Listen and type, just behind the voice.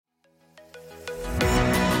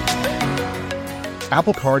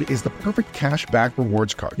Apple Card is the perfect cash back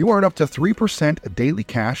rewards card. You earn up to 3% daily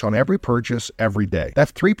cash on every purchase every day.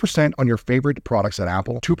 That's 3% on your favorite products at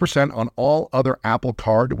Apple, 2% on all other Apple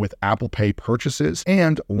Card with Apple Pay purchases,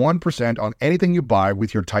 and 1% on anything you buy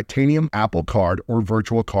with your titanium Apple Card or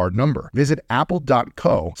virtual card number. Visit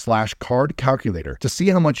apple.co/card calculator to see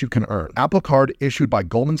how much you can earn. Apple Card issued by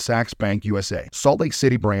Goldman Sachs Bank USA, Salt Lake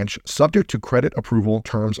City branch, subject to credit approval.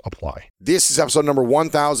 Terms apply. This is episode number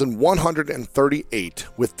 1138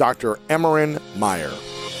 with Dr. Emeran Meyer.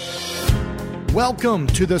 Welcome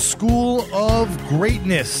to the School of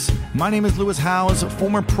Greatness. My name is Lewis Howes,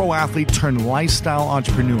 former pro athlete turned lifestyle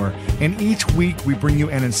entrepreneur, and each week we bring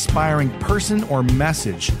you an inspiring person or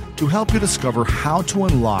message to help you discover how to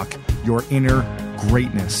unlock your inner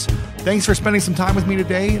greatness. Thanks for spending some time with me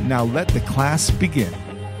today. Now let the class begin.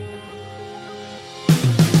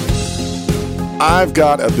 I've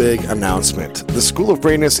got a big announcement. The School of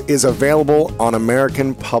Greatness is available on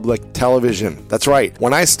American Public Television. That's right.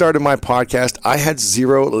 When I started my podcast, I had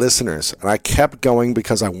 0 listeners, and I kept going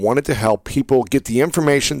because I wanted to help people get the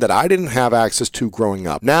information that I didn't have access to growing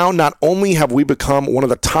up. Now, not only have we become one of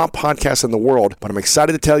the top podcasts in the world, but I'm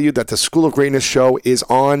excited to tell you that the School of Greatness show is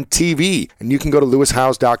on TV, and you can go to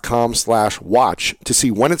lewishowes.com/watch to see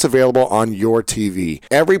when it's available on your TV.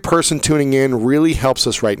 Every person tuning in really helps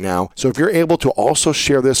us right now, so if you're able to also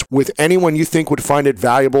share this with anyone you think would find it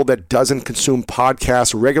valuable that doesn't consume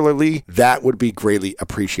podcasts regularly, that would be greatly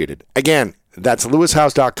appreciated. Again, that's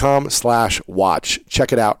lewishowes.com/watch.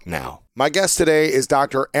 Check it out now. My guest today is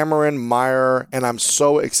Dr. Emeran Meyer, and I'm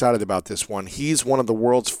so excited about this one. He's one of the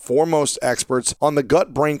world's foremost experts on the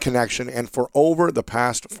gut-brain connection, and for over the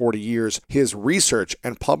past 40 years, his research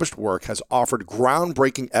and published work has offered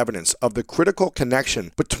groundbreaking evidence of the critical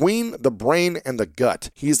connection between the brain and the gut.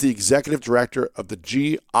 He's the executive director of the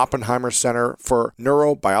G. Oppenheimer Center for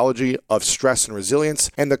Neurobiology of Stress and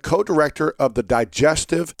Resilience, and the co-director of the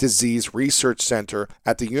Digestive Disease Research Center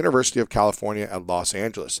at the University of California at Los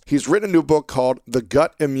Angeles. He's written a new book called The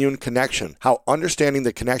Gut Immune Connection, How Understanding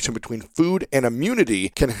the Connection Between Food and Immunity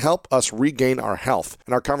Can Help Us Regain Our Health.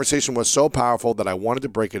 And our conversation was so powerful that I wanted to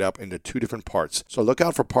break it up into 2 different parts. So look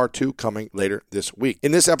out for part 2 coming later this week.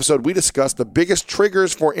 In this episode, we discuss the biggest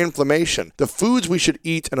triggers for inflammation, the foods we should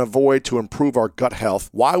eat and avoid to improve our gut health,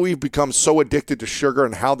 why we've become so addicted to sugar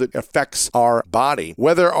and how that affects our body,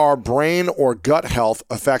 whether our brain or gut health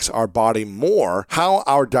affects our body more, how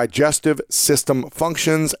our digestive system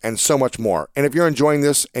functions, and so much more. And if you're enjoying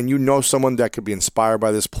this and you know someone that could be inspired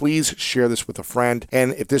by this, please share this with a friend.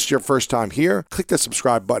 And if this is your first time here, click the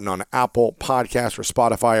subscribe button on Apple Podcasts or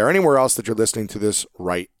Spotify or anywhere else that you're listening to this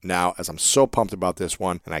right now, as I'm so pumped about this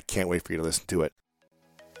one and I can't wait for you to listen to it.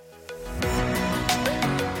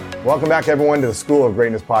 Welcome back, everyone, to the School of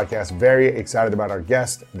Greatness podcast. Very excited about our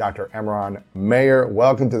guest, Dr. Emeran Meyer.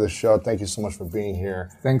 Welcome to the show. Thank you so much for being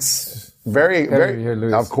here. Thanks. Very, here,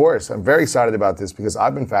 Louis. of course. I'm very excited about this because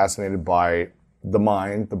I've been fascinated by the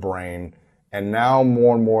mind, the brain, and now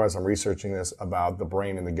more and more as I'm researching this about the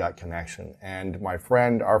brain and the gut connection. And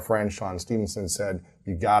our friend, Sean Stevenson said,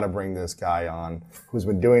 you got to bring this guy on who's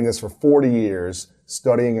been doing this for 40 years,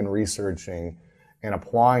 studying and researching and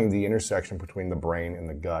applying the intersection between the brain and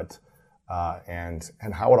the gut, and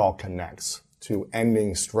how it all connects to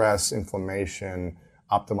ending stress, inflammation,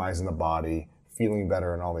 optimizing the body, feeling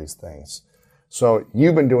better, and all these things. So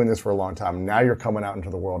you've been doing this for a long time. Now you're coming out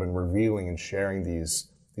into the world and revealing and sharing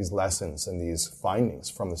these lessons and these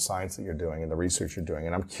findings from the science that you're doing and the research you're doing.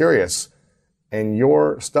 And I'm curious, in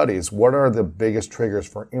your studies, what are the biggest triggers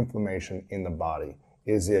for inflammation in the body?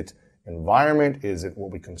 Is it environment? Is it what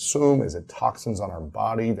we consume? Is it toxins on our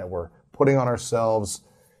body that we're putting on ourselves?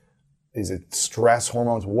 Is it stress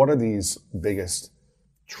hormones? What are these biggest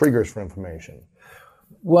triggers for inflammation?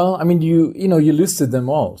 Well, I mean, you listed them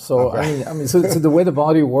all. So okay. So the way the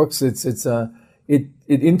body works, it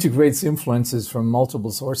integrates influences from multiple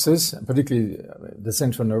sources, particularly the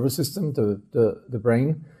central nervous system, the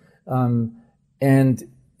brain, and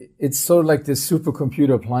it's sort of like this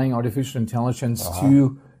supercomputer applying artificial intelligence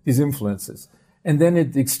to these influences. And then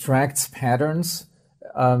it extracts patterns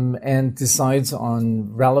and decides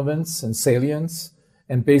on relevance and salience.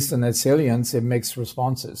 And based on that salience, it makes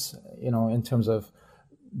responses, in terms of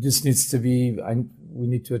this needs to be, we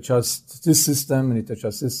need to adjust this system, we need to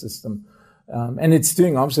adjust this system. And it's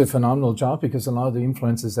doing obviously a phenomenal job because a lot of the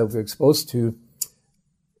influences that we're exposed to,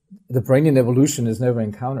 the brain in evolution is never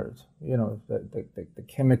encountered. The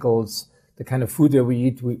chemicals, the kind of food that we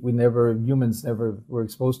eat, humans never were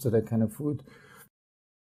exposed to that kind of food.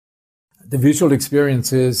 The visual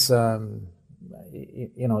experiences, the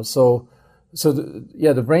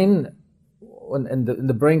brain and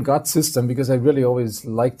the brain-gut system, because I really always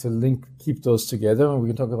like to keep those together, and we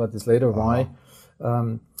can talk about this later, why,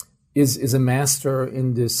 is a master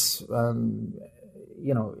in this, in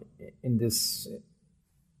this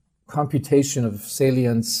computation of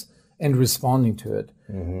salience and responding to it.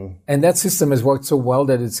 Mm-hmm. And that system has worked so well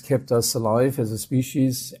that it's kept us alive as a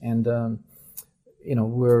species, and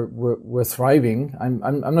we're thriving.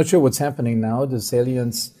 I'm not sure what's happening now. The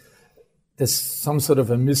salience, there's some sort of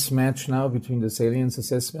a mismatch now between the salience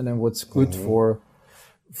assessment and what's good for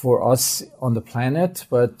us on the planet.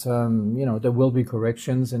 But there will be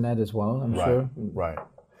corrections in that as well, I'm sure. Right.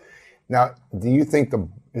 Now, do you think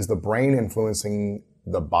is the brain influencing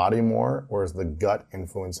the body more, or is the gut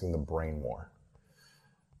influencing the brain more?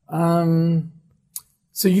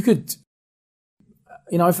 So you could,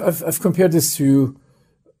 I've compared this to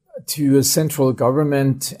a central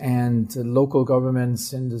government and local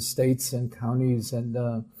governments in the states and counties,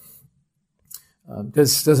 and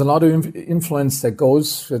there's a lot of influence that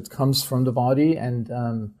comes from the body, and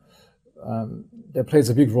that plays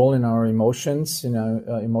a big role in our emotions, in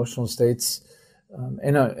our emotional states.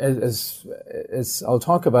 And as I'll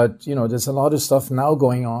talk about, there's a lot of stuff now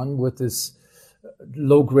going on with this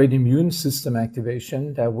low-grade immune system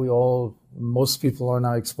activation that most people are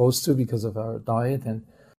now exposed to because of our diet,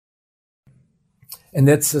 and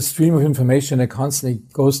that's a stream of information that constantly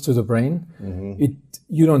goes to the brain. Mm-hmm.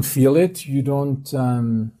 You don't feel it. You don't.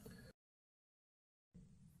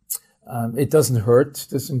 It doesn't hurt.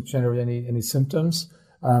 Doesn't generate any symptoms.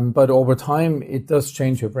 But over time, it does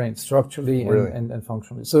change your brain structurally and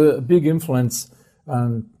functionally. So a big influence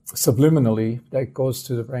subliminally that goes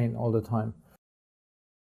to the brain all the time.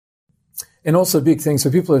 And also a big thing. So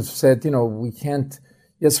people have said, we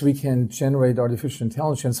can generate artificial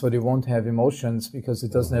intelligence, but it won't have emotions because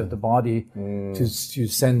it doesn't have the body to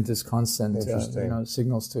send this constant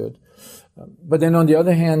signals to it. But then on the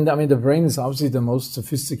other hand, the brain is obviously the most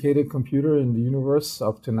sophisticated computer in the universe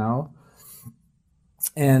up to now.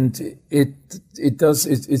 And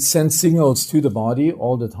it sends signals to the body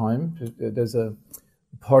all the time. There's a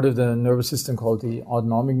part of the nervous system called the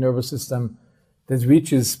autonomic nervous system that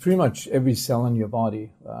reaches pretty much every cell in your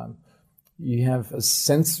body. You have a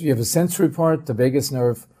sensory part, the vagus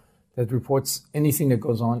nerve, that reports anything that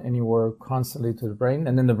goes on anywhere constantly to the brain,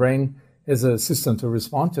 and then the brain has a system to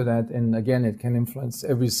respond to that. And again, it can influence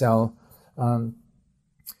every cell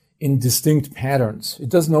in distinct patterns. It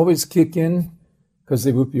doesn't always kick in, because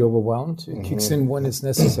they would be overwhelmed. It kicks in when it's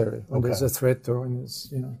necessary, when there's a threat or when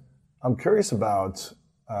it's, I'm curious about,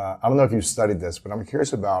 I don't know if you've studied this, but I'm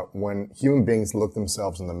curious about when human beings look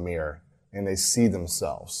themselves in the mirror and they see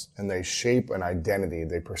themselves and they shape an identity,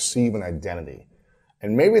 they perceive an identity.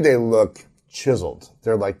 And maybe they look chiseled.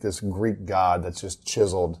 They're like this Greek god that's just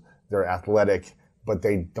chiseled. They're athletic, but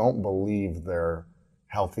they don't believe they're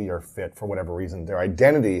healthy or fit for whatever reason. Their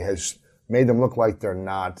identity has made them look like they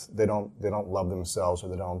don't love themselves, or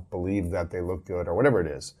they don't believe that they look good, or whatever it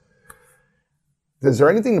is. Is there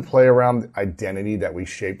anything to play around identity that we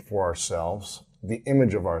shape for ourselves, the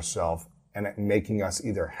image of ourselves, and it making us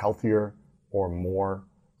either healthier or more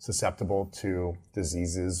susceptible to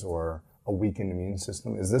diseases or a weakened immune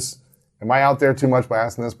system? Am I out there too much by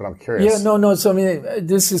asking this, but I'm curious. Yeah, no. So,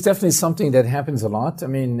 this is definitely something that happens a lot.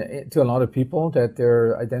 To a lot of people, that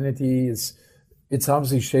their identity it's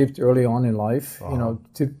obviously shaped early on in life. Uh-huh.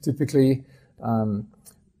 Typically,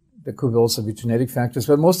 there could also be genetic factors,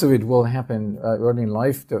 but most of it will happen early in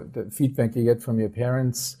life. The feedback you get from your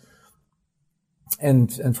parents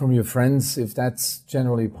and from your friends, if that's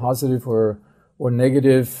generally positive or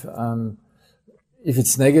negative. If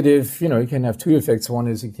it's negative, it can have two effects. One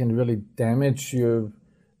is it can really damage your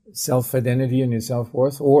self-identity and your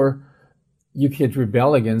self-worth, or you could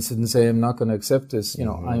rebel against it and say, I'm not going to accept this.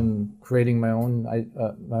 I'm creating my own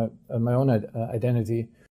identity.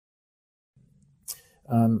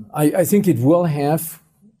 I think it will have,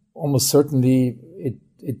 almost certainly,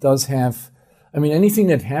 it does have, anything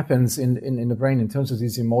that happens in the brain in terms of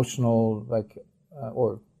these emotional,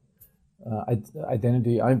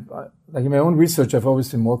 identity. Like in my own research, I've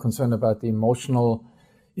always been more concerned about the emotional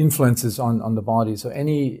influences on the body. So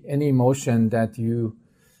any emotion that you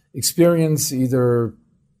experience, either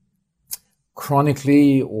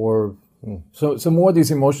chronically or so more of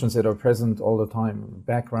these emotions that are present all the time,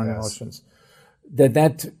 background emotions,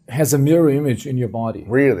 that has a mirror image in your body.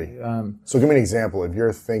 Really? So give me an example. If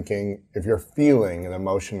you're feeling an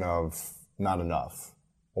emotion of not enough,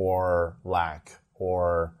 or lack,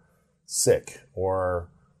 or sick, or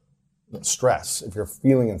stress, if you're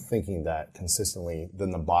feeling and thinking that consistently,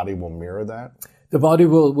 then the body will mirror that? The body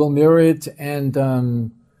will mirror it,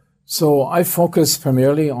 and So I focus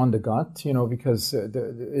primarily on the gut, because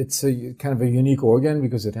it's a kind of a unique organ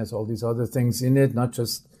because it has all these other things in it, not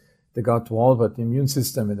just the gut wall, but the immune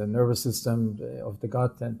system and the nervous system of the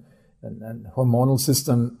gut and hormonal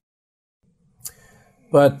system.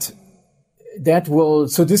 But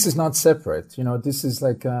so this is not separate, this is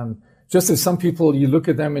like, just as some people, you look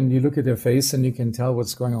at them and you look at their face and you can tell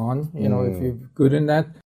what's going on, if you're good in that.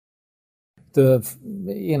 The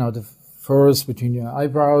furrows between your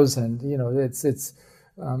eyebrows and, it's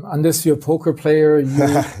unless you're a poker player,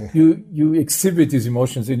 you exhibit these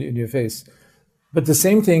emotions in your face. But the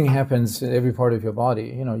same thing happens in every part of your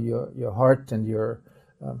body, your heart and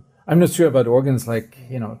I'm not sure about organs like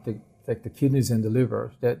the kidneys and the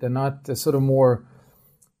liver. They're not sort of more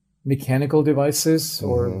mechanical devices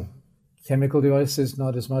or chemical devices,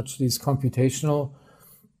 not as much these computational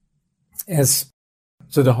as.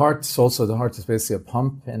 So the heart is basically a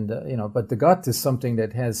pump, and but the gut is something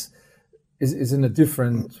that is in a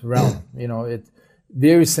different realm. It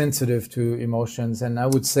very sensitive to emotions, and I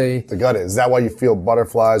would say the gut is that why you feel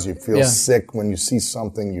butterflies, you feel sick when you see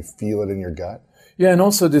something, you feel it in your gut. Yeah, and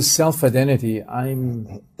also this self-identity.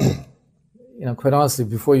 I'm, quite honestly,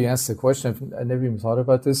 before you ask the question, I never even thought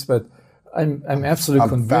about this, but I'm absolutely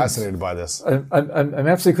convinced. I'm fascinated by this. I'm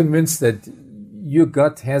absolutely convinced that your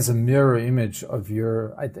gut has a mirror image of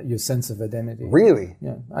your sense of identity. Really?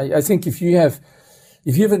 Yeah. I think if you have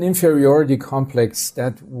an inferiority complex,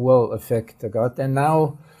 that will affect the gut. And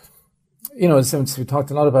now, since we talked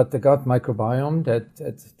a lot about the gut microbiome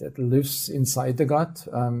that lives inside the gut,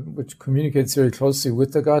 which communicates very closely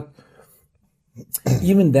with the gut,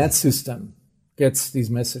 even that system gets these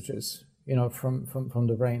messages, from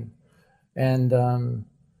the brain. And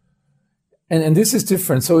this is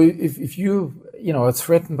different. So if you are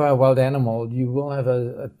threatened by a wild animal, you will have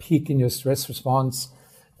a peak in your stress response,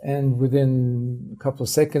 and within a couple of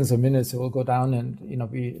seconds or minutes, it will go down and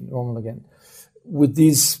be normal again. With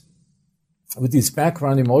these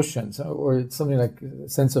background emotions or something like a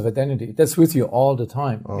sense of identity, that's with you all the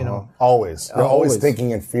time. Always. You're always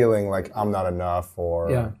thinking and feeling like I'm not enough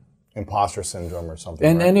or imposter syndrome or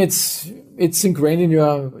something. And it's ingrained in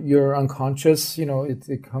your unconscious.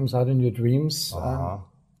 It comes out in your dreams.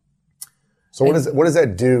 So what does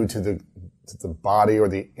that do to the body or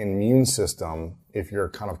the immune system if you're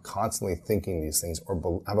kind of constantly thinking these things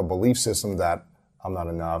or have a belief system that I'm not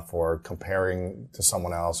enough or comparing to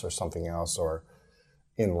someone else or something else or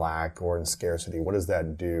in lack or in scarcity? What does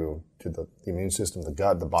that do to the immune system, the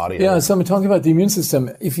gut, the body? Yeah, so I'm talking about the immune system.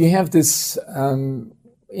 If you have this,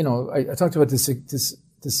 I talked about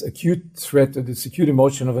this acute threat or this acute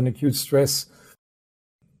emotion of an acute stress,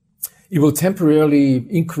 it will temporarily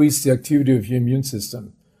increase the activity of your immune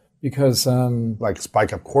system because like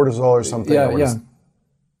spike up cortisol or something.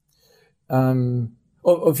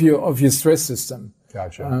 Of your stress system.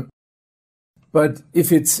 Gotcha. But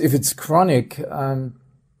if it's chronic,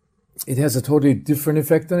 it has a totally different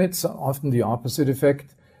effect on it. So often the opposite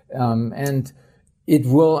effect, and it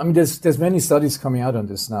will. I mean, there's many studies coming out on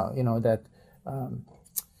this now. That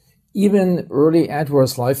even early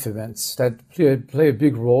adverse life events that play a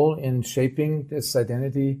big role in shaping this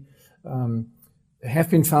identity have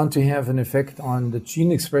been found to have an effect on the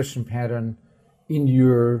gene expression pattern in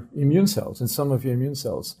your immune cells, in some of your immune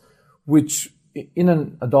cells, which in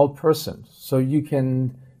an adult person. So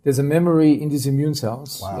there's a memory in these immune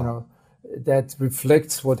cells, that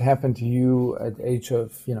reflects what happened to you at the age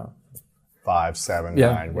of, 5, 7,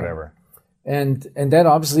 9, whatever. And that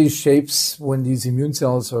obviously shapes when these immune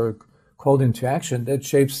cells are called into action, that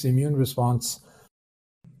shapes the immune response.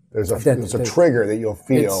 There's a trigger that you'll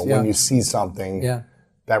feel when you see something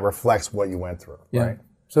that reflects what you went through, right?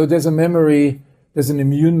 So there's a memory, there's an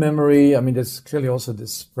immune memory. I mean, there's clearly also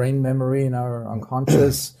this brain memory in our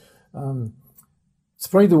unconscious. It's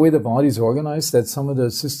probably the way the body is organized that some of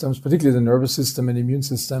the systems, particularly the nervous system and the immune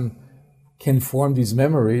system, can form these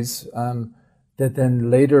memories that then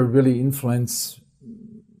later really influence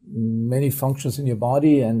many functions in your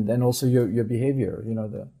body and then also your behavior.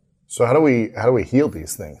 So how do we heal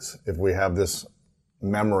these things if we have this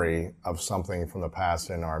memory of something from the past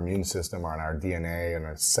in our immune system or in our DNA and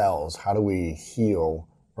our cells? How do we heal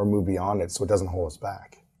or move beyond it so it doesn't hold us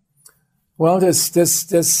back? Well, there's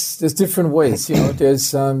different ways. There's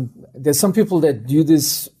some people that do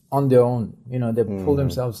this on their own. They pull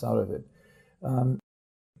themselves out of it.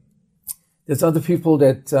 There's other people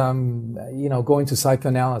that go into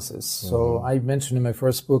psychoanalysis. So I mentioned in my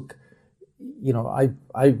first book,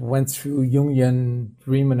 I went through Jungian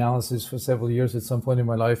dream analysis for several years at some point in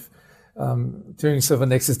my life during sort of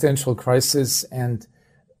an existential crisis, and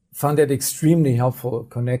found that extremely helpful,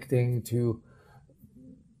 connecting to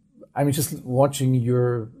I mean, just watching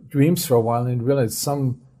your dreams for a while and realize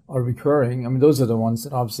some are recurring. I mean, those are the ones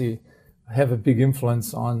that obviously have a big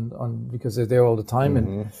influence on because they're there all the time.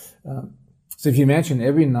 And so if you imagine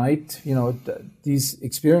every night, these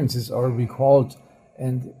experiences are recalled,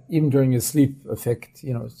 and even during your sleep affect,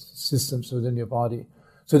 systems within your body.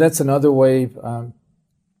 So that's another way.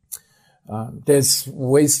 There's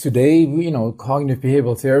ways today, cognitive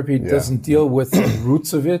behavioral therapy doesn't deal with the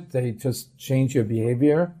roots of it. They just change your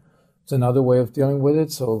behavior. It's another way of dealing with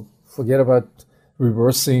it. So forget about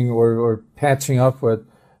reversing or patching up what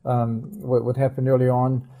happened early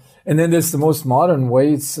on. And then there's the most modern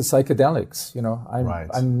way, it's the psychedelics.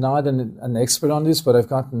 I'm not an expert on this, but I've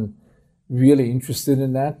gotten really interested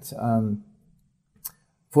in that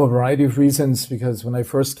for a variety of reasons, because when I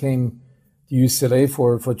first came to UCLA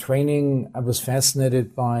for training, I was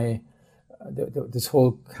fascinated by this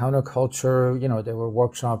whole counterculture. There were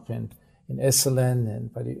workshops in Esselen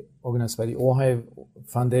and organized by the Ojai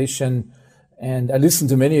Foundation. And I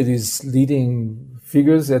listened to many of these leading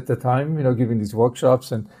figures at the time, giving these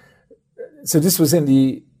workshops. And so this was in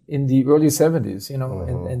the early 70s,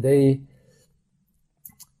 and they,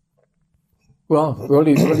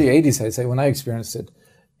 early 80s, I'd say, when I experienced it.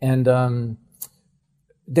 And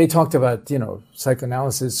they talked about,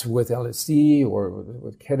 psychoanalysis with LSD or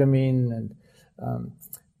with ketamine,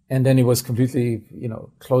 and then it was completely,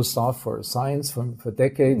 closed off for science for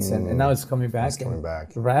decades, and now it's coming back,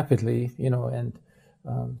 rapidly, and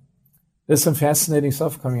there's some fascinating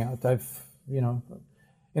stuff coming out.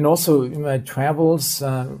 And also in my travels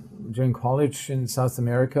during college in South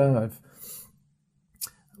America, I've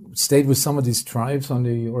stayed with some of these tribes on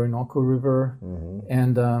the Orinoco River,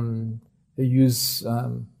 and they use,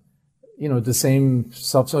 the same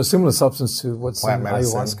substance, or similar substance to what's in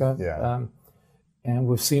ayahuasca. Yeah. And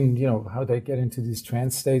we've seen, how they get into these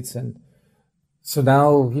trance states. And so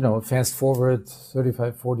now, fast forward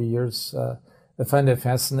 35, 40 years, I find it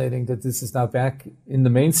fascinating that this is now back in the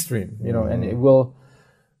mainstream, and it will.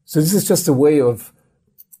 So this is just a way of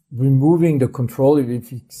removing the control,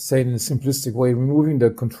 if you say it in a simplistic way, removing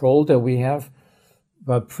the control that we have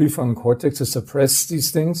about prefrontal cortex to suppress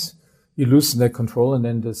these things. You loosen that control, and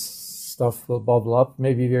then this stuff will bubble up,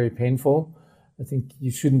 maybe very painful. I think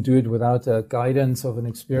you shouldn't do it without the guidance of an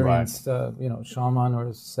experienced, shaman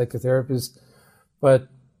or psychotherapist. But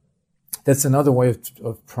that's another way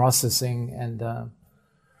of processing. And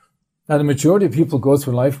now the majority of people go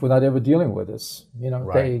through life without ever dealing with this.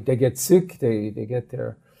 They get sick, they get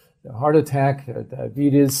their heart attack, their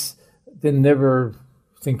diabetes. They never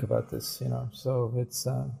think about this, So it's...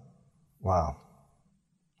 Wow.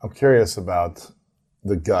 I'm curious about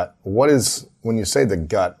the gut. When you say the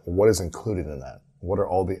gut, what is included in that? What are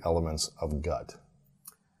all the elements of gut?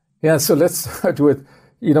 Yeah, so let's start with,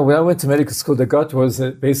 when I went to medical school, the gut was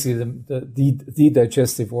basically the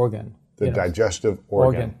digestive organ. The digestive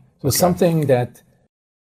organ. So something that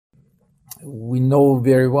we know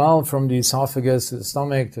very well, from the esophagus to the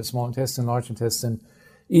stomach to small intestine, large intestine.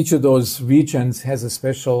 Each of those regions has a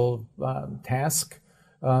special task.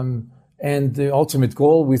 And the ultimate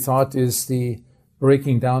goal, we thought, is the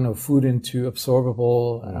breaking down of food into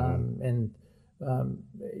absorbable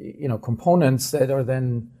components that are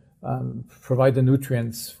then provide the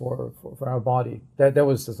nutrients for our body. That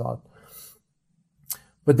was the thought.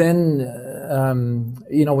 But then,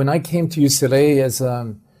 when I came to UCLA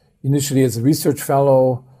initially as a research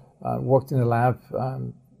fellow, worked in the lab,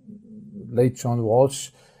 late John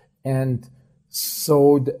Walsh, and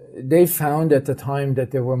so they found at the time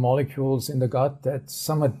that there were molecules in the gut that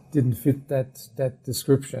somewhat didn't fit that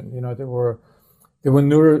description. There were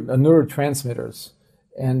neurotransmitters,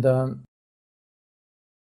 and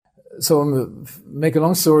so make a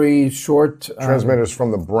long story short. Transmitters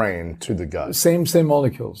from the brain to the gut. Same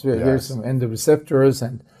molecules. There's some, and the receptors,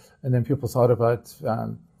 and then people thought about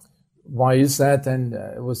why is that, and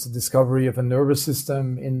it was the discovery of a nervous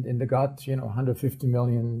system in the gut. 150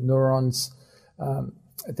 million neurons.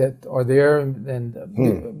 That are there, and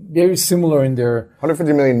very similar in their...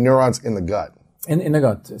 150 million neurons in the gut. In the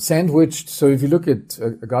gut, sandwiched. So if you look at a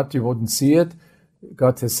gut, you wouldn't see it.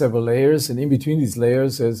 Gut has several layers, and in between these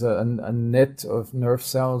layers, there's a net of nerve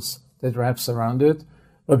cells that wraps around it.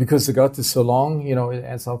 But because the gut is so long, it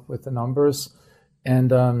adds up with the numbers. And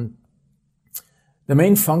the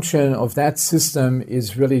main function of that system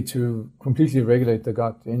is really to completely regulate the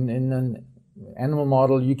gut. In an animal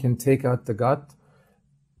model, you can take out the gut,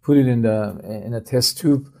 put it in a test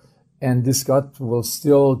tube, and this gut will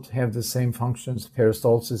still have the same functions,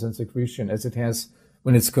 peristalsis and secretion, as it has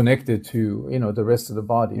when it's connected to the rest of the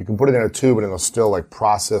body. You can put it in a tube and it'll still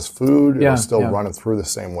process food. It'll still run it through the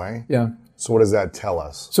same way. Yeah. So what does that tell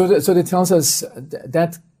us? So that tells us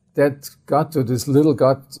that gut, or this little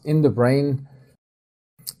gut in the brain,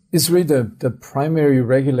 is really the primary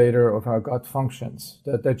regulator of our gut functions,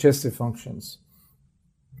 the digestive functions.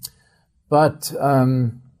 But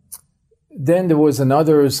then there was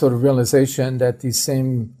another sort of realization that these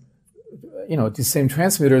same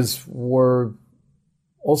transmitters were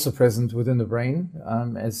also present within the brain,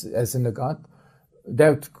 as in the gut.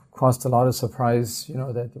 That caused a lot of surprise,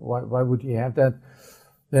 that why would you have that?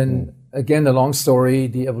 Then again, the long story,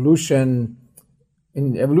 in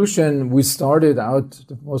evolution, we started out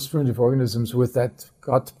the most primitive organisms with that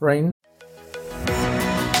gut brain.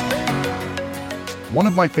 One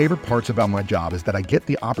of my favorite parts about my job is that I get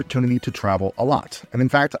the opportunity to travel a lot. And in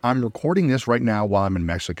fact, I'm recording this right now while I'm in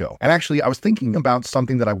Mexico. And actually, I was thinking about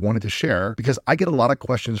something that I wanted to share because I get a lot of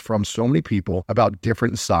questions from so many people about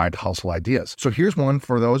different side hustle ideas. So here's one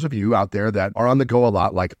for those of you out there that are on the go a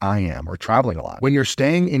lot like I am, or traveling a lot. When you're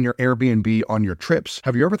staying in your Airbnb on your trips,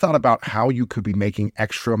 have you ever thought about how you could be making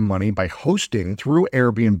extra money by hosting through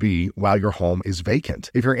Airbnb while your home is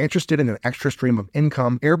vacant? If you're interested in an extra stream of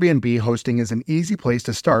income, Airbnb hosting is an easy place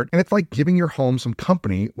to start, and it's like giving your home some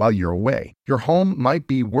company while you're away. Your home might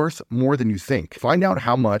be worth more than you think. Find out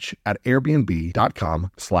how much at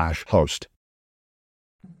airbnb.com/host.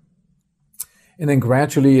 And then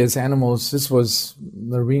gradually, as animals, this was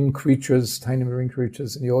marine creatures, tiny marine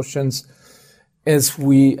creatures in the oceans. As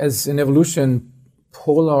in evolution,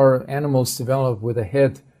 polar animals developed with a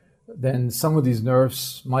head, then some of these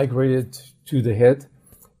nerves migrated to the head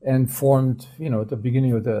and formed, the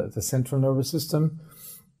beginning of the central nervous system.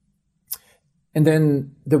 And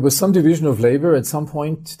then there was some division of labor at some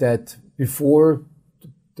point, that before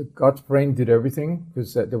the gut brain did everything,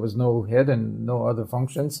 because there was no head and no other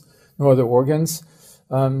functions, no other organs.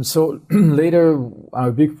 So later,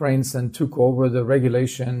 our big brains then took over the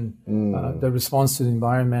regulation, the response to the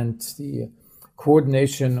environment, the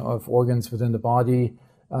coordination of organs within the body,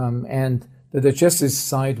 and the digestive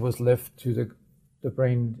side was left to the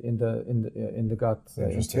brain in the gut, the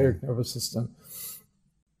enteric nervous system.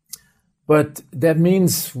 But that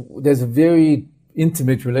means there's a very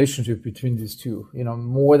intimate relationship between these two,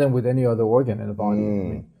 more than with any other organ in the body. I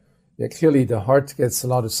mean, clearly the heart gets a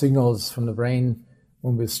lot of signals from the brain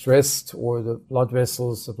when we're stressed, or the blood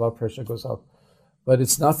vessels, the blood pressure goes up. But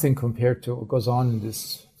it's nothing compared to what goes on in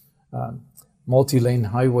this multi-lane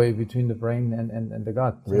highway between the brain and the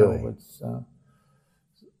gut. Really?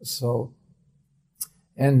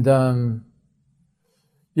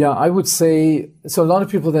 I would say, so a lot of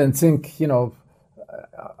people then think,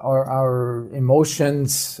 our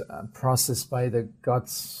emotions processed by the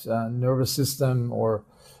gut's nervous system, or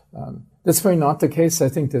that's very not the case. I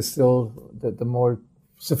think there's still the more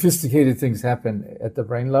sophisticated things happen at the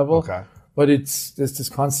brain level. Okay. But there's this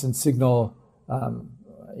constant signal,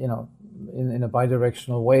 in a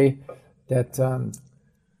bidirectional way that...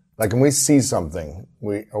 like when we see something,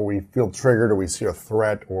 we feel triggered, or we see a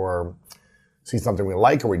threat, or see something we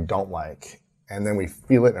like or we don't like, and then we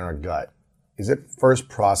feel it in our gut. Is it first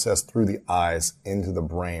processed through the eyes into the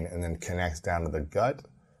brain and then connects down to the gut?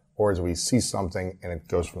 Or is we see something and it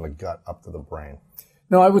goes from the gut up to the brain?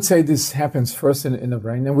 No, I would say this happens first in the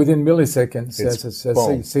brain, and within milliseconds, there's a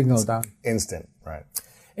signal down. Instant, right.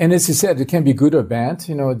 And as you said, it can be good or bad,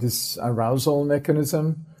 this arousal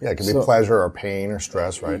mechanism. Yeah, it can be pleasure or pain or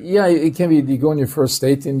stress, right? Yeah, it can be, you go on your first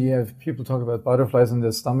date and you have people talk about butterflies in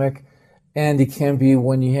their stomach. And it can be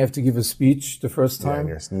when you have to give a speech the first time, and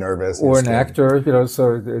you're nervous, or an actor,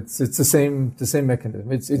 so it's the same mechanism.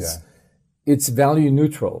 It's value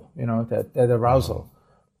neutral, that arousal.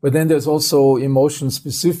 But then there's also emotion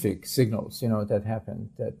specific signals, that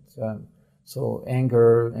happen. So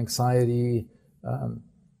anger, anxiety.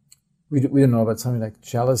 We don't know about something like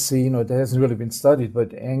jealousy. That hasn't really been studied,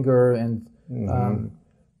 but anger and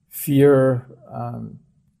fear.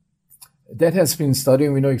 That has been studied.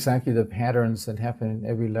 We know exactly the patterns that happen in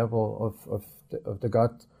every level of the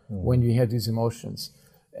gut when you have these emotions.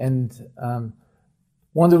 And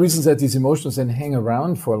one of the reasons that these emotions then hang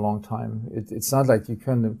around for a long time, it's not like you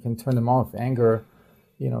can turn them off. Anger,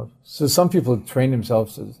 so some people train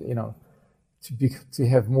themselves, to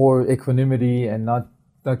have more equanimity and not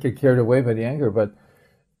get carried away by the anger. But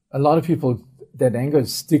a lot of people, that anger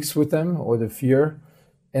sticks with them, or the fear.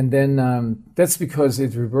 And then that's because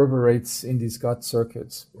it reverberates in these gut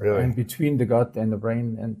circuits, really? And between the gut and the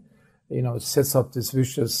brain, and it sets up this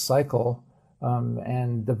vicious cycle.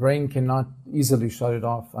 And the brain cannot easily shut it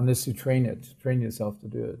off unless you train yourself to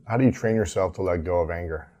do it. How do you train yourself to let go of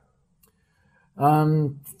anger?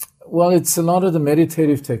 Well, it's a lot of the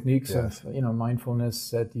meditative techniques of mindfulness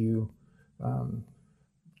that you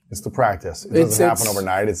It's the practice. It doesn't happen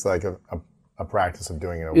overnight. It's like a practice of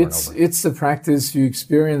doing it over and over. It's the practice. You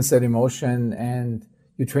experience that emotion and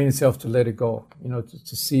you train yourself to let it go,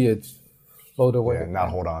 to see it float away. Yeah, not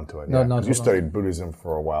hold on to it. No, yeah. not You studied Buddhism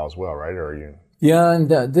for a while as well, right? Or you? Yeah, and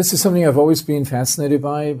this is something I've always been fascinated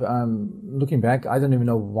by. Looking back, I don't even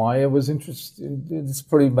know why I was interested. It's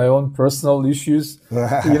probably my own personal issues,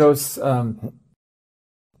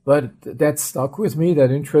 but that stuck with me,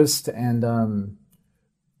 that interest, and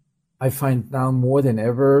I find now more than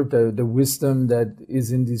ever the wisdom that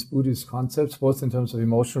is in these Buddhist concepts, both in terms of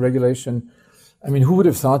emotional regulation. I mean, who would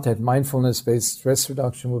have thought that mindfulness-based stress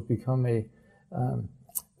reduction would become a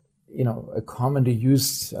commonly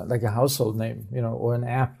used, like a household name, or an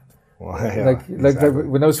app. Well, yeah, exactly.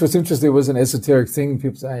 When I was first interested, it was an esoteric thing.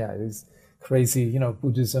 People say, it's crazy,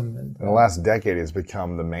 Buddhism. And, in the last decade, it's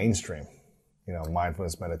become the mainstream,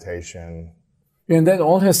 mindfulness meditation. And that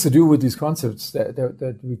all has to do with these concepts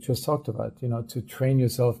that we just talked about, to train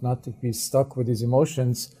yourself not to be stuck with these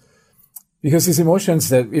emotions. Because these emotions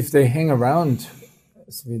that if they hang around,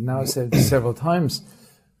 as we now said several times,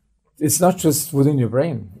 it's not just within your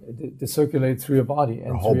brain. They circulate through your body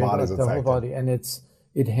and the whole body is affected. The whole body, and it's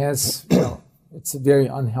a very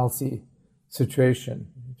unhealthy situation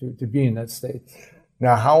to be in that state.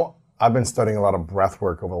 Now, I've been studying a lot of breath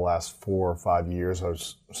work over the last 4 or 5 years. I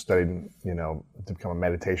was studying, to become a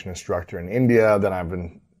meditation instructor in India. Then I've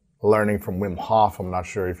been learning from Wim Hof. I'm not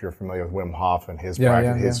sure if you're familiar with Wim Hof and his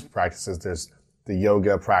practices. There's the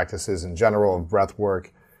yoga practices in general of breath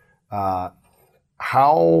work.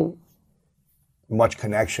 How much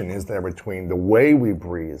connection is there between the way we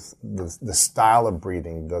breathe, the style of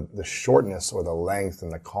breathing, the shortness or the length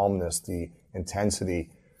and the calmness, the intensity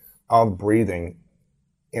of breathing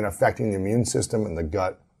in affecting the immune system and the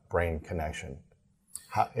gut-brain connection?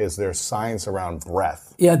 Is there science around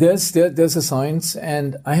breath? Yeah, there's a science,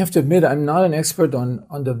 and I have to admit I'm not an expert on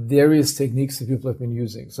the various techniques that people have been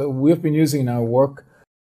using. So we've been using in our work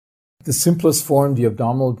the simplest form, the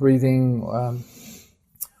abdominal breathing,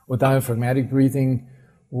 or diaphragmatic breathing,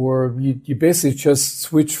 where you basically just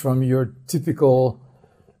switch from your typical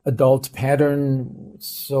adult pattern.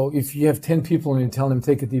 So if you have 10 people and you tell them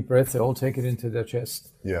take a deep breath, they all take it into their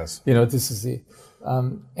chest. Yes. This is the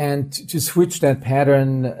and to switch that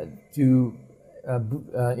pattern to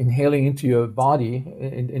inhaling into your body,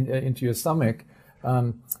 into your stomach,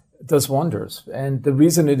 does wonders. And the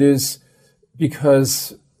reason it is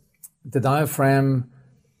because the diaphragm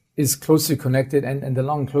is closely connected and the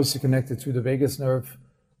lung closely connected to the vagus nerve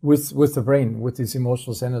with the brain, with these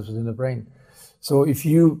emotional centers within the brain. So if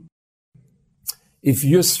you're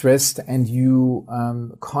stressed and you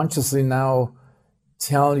consciously now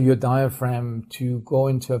tell your diaphragm to go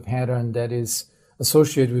into a pattern that is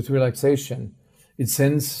associated with relaxation,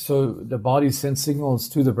 the body sends signals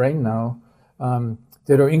to the brain now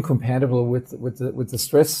that are incompatible with the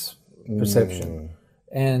stress perception.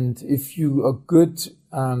 And if you are good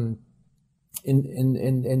in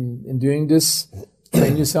doing this,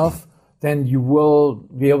 train yourself, then you will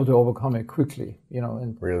be able to overcome it quickly,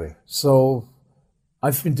 And really? So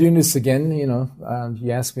I've been doing this again,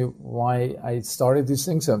 you asked me why I started these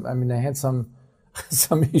things. I mean, I had some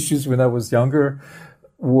issues when I was younger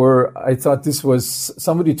where I thought this was,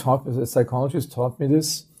 somebody taught me, a psychologist taught me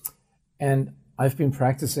this, and I've been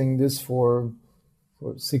practicing this for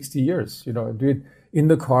 60 years, I do it in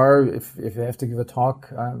the car, if I have to give a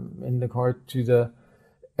talk, in the car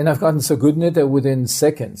and I've gotten so good in it that within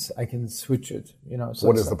seconds I can switch it, So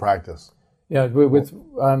what is the practice? Yeah,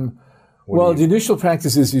 the initial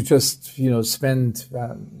practice is you just, spend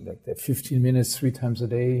like 15 minutes 3 times a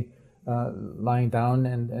day lying down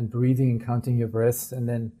and breathing and counting your breath, and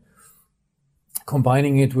then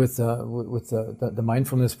combining it with the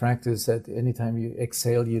mindfulness practice that anytime you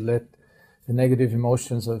exhale, you let the negative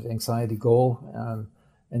emotions of anxiety go,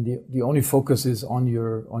 and the only focus is on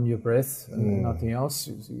your breath and nothing else.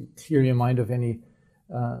 You clear your mind of any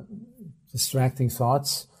distracting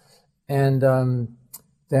thoughts, and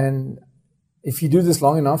then if you do this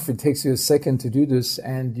long enough, it takes you a second to do this,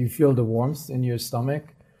 and you feel the warmth in your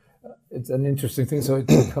stomach. It's an interesting thing. So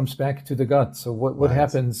it comes back to the gut. So what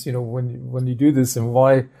happens, when you do this, and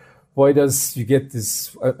why does you get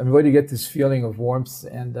this? Why do you get this feeling of warmth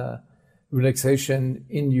and relaxation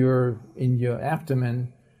in your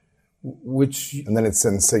abdomen? And then it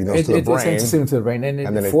sends signals to the brain. It sends signals to the brain, and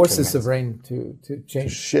it forces the brain to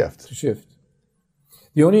change, to shift.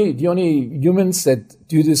 The only humans that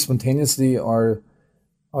do this spontaneously are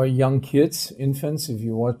young kids, infants. If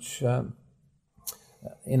you watch, a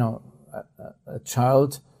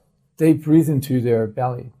child, they breathe into their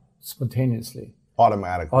belly spontaneously.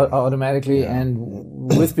 automatically, and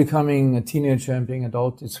with becoming a teenager and being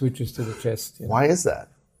adult, it switches to the chest. Why is that?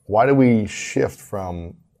 Why do we shift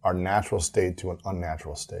from our natural state to an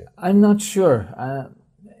unnatural state? I'm not sure.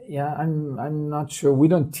 I'm not sure. We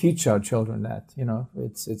don't teach our children that.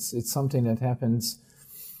 It's something that happens.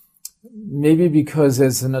 Maybe because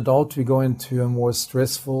as an adult we go into a more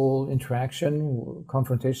stressful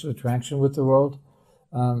confrontational interaction with the world.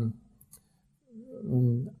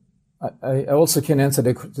 I also can answer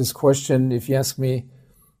this question if you ask me,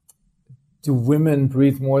 do women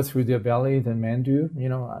breathe more through their belly than men do?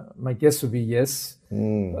 My guess would be yes.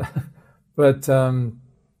 But,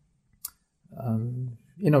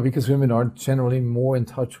 because women are generally more in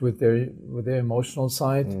touch with their emotional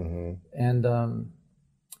side. And,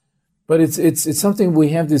 but it's something. We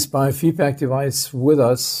have this biofeedback device with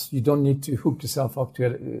us. You don't need to hook yourself up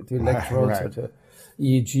to electrodes or to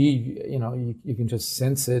EEG. You can just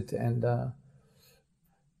sense it. And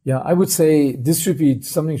I would say this should be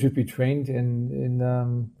trained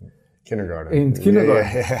in kindergarten. In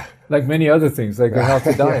kindergarten, yeah. Like many other things, like a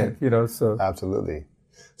healthy diet. So absolutely.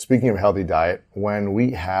 Speaking of healthy diet, when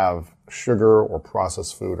we have sugar or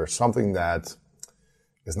processed food or something that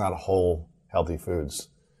is not whole healthy foods,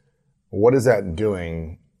 what is that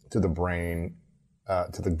doing to the brain,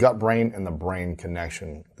 to the gut-brain and the brain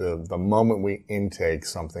connection? The moment we intake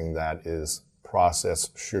something that is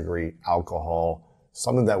processed, sugary, alcohol,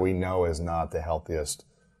 something that we know is not the healthiest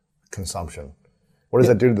consumption. What does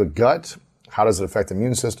that do to the gut? How does it affect the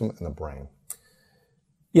immune system and the brain?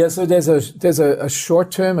 Yeah, so there's a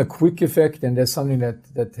short-term, a quick effect, and there's something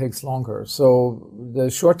that takes longer. So the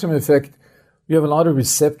short-term effect, we have a lot of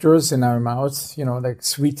receptors in our mouths, like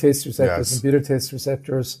sweet taste receptors and bitter taste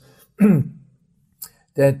receptors,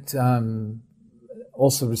 that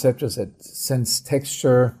also receptors that sense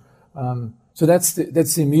texture. So that's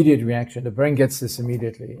the immediate reaction. The brain gets this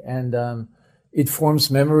immediately, and it forms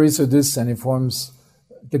memories of this, and it forms.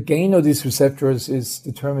 The gain of these receptors is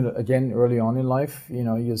determined again early on in life.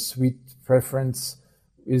 Your sweet preference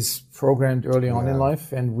is programmed early on in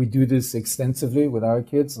life, and we do this extensively with our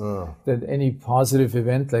kids. That any positive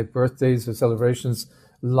event like birthdays or celebrations,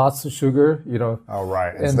 lots of sugar. Oh,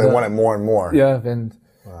 right, and so they want it more and more. Yeah, and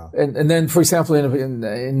then, for example,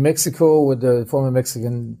 in Mexico with the former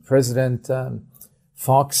Mexican president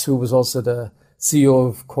Fox, who was also the CEO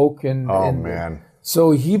of Coke, man.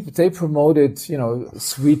 So they promoted,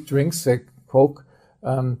 sweet drinks like Coke,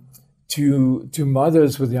 to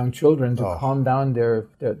mothers with young children to calm down their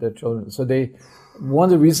children. So one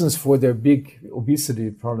of the reasons for their big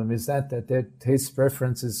obesity problem is that their taste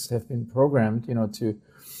preferences have been programmed,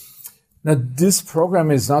 Now this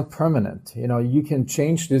program is not permanent. You can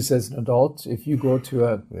change this as an adult if you go to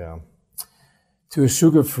a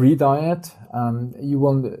sugar-free diet. You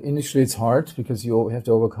will initially it's hard because you have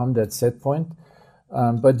to overcome that set point.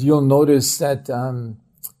 But you'll notice that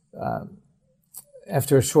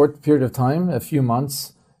after a short period of time, a few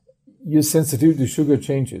months, your sensitivity to sugar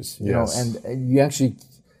changes. And you actually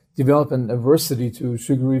develop an aversity to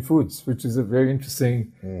sugary foods, which is a very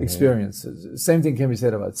interesting experience. Same thing can be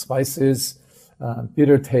said about spices,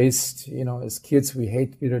 bitter taste. As kids, we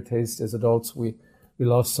hate bitter taste. As adults, we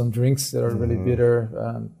love some drinks that are really bitter.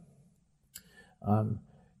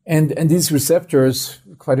 And these receptors,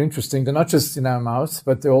 quite interesting, they're not just in our mouth,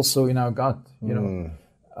 but they're also in our gut,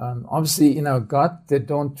 Obviously, in our gut, they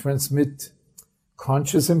don't transmit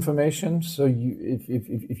conscious information. So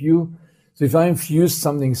if I infuse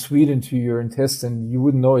something sweet into your intestine, you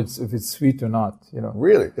wouldn't know if it's sweet or not,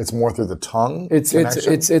 Really? It's more through the tongue? It's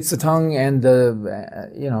the tongue and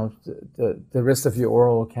the rest of your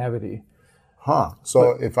oral cavity.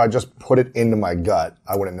 So if I just put it into my gut,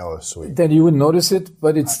 I wouldn't know it's sweet. Then you wouldn't notice it,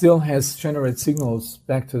 but it still generates signals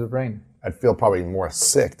back to the brain. I'd feel probably more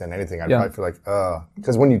sick than anything. I'd probably feel like,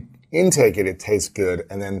 because when you intake it, it tastes good,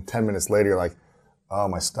 and then 10 minutes later, you're like, oh,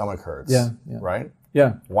 my stomach hurts. Yeah. Right?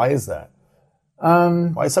 Yeah. Why is that?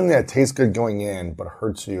 Why is something that tastes good going in but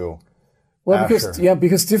hurts you? Well, after?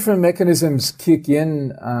 because different mechanisms kick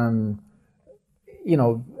in.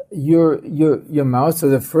 Your mouth, so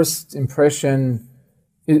the first impression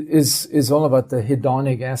is all about the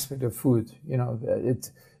hedonic aspect of food.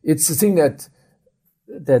 It's the thing that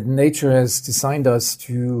nature has designed us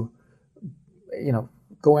to,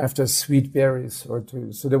 go after sweet berries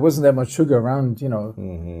so there wasn't that much sugar around,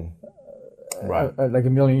 Right. like a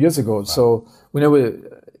million years ago. Right. So whenever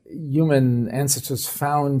human ancestors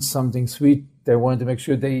found something sweet, they wanted to make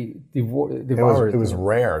sure they devoured it. It was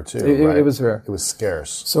rare too. It was rare. It was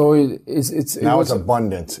scarce. So it's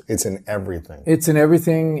abundant. It's in everything. It's in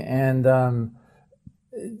everything, and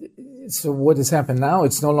so what has happened now,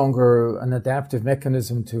 it's no longer an adaptive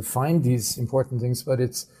mechanism to find these important things, but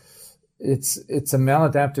it's a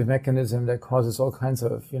maladaptive mechanism that causes all kinds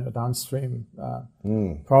of, downstream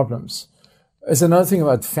problems. There's another thing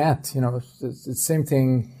about fat, it's the same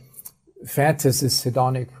thing. Fat has this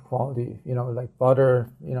hedonic quality, like butter,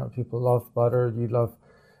 people love butter.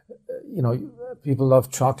 People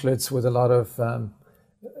love chocolates with a lot of,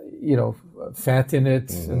 fat in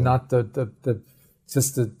it, and not the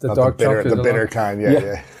dark chocolate. The bitter kind,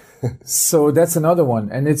 yeah. So that's another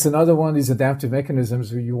one. And it's another one of these adaptive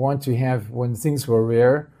mechanisms where you want to have, when things were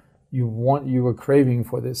rare, you were craving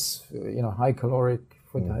for this, high caloric,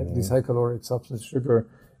 these high caloric substance, sugar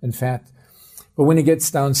and fat. But when it gets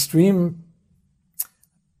downstream,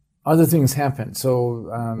 other things happen.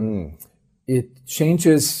 So it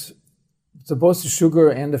changes, so both the sugar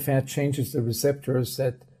and the fat changes the receptors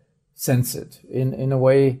that sense it in a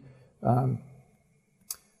way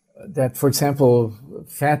that, for example,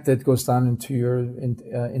 fat that goes down into your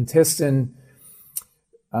intestine,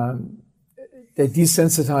 they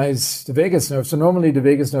desensitize the vagus nerve. So normally the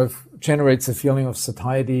vagus nerve generates a feeling of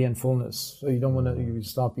satiety and fullness. So you don't want to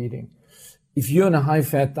stop eating. If you're on a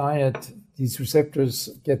high-fat diet, these receptors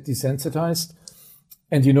get desensitized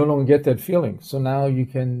and you no longer get that feeling. So now you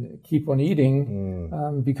can keep on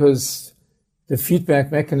eating because the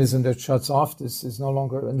feedback mechanism that shuts off this is no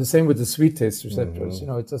longer, and the same with the sweet taste receptors,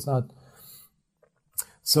 it does not.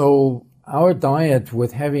 So our diet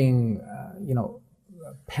with having,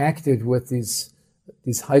 packed it with these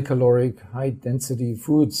high caloric, high density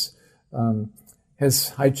foods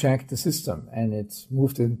has hijacked the system and it's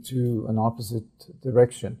moved into an opposite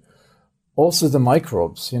direction. Also the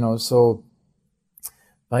microbes, so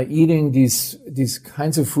by eating these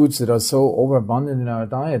kinds of foods that are so overabundant in our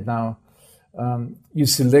diet now, you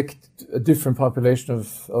select a different population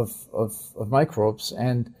of microbes,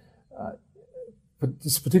 and but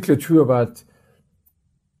it's particularly true about.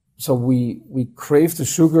 So we crave the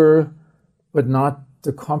sugar, but not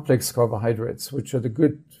the complex carbohydrates, which are the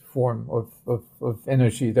good form of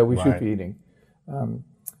energy that we should be eating.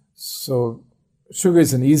 So sugar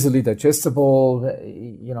is an easily digestible,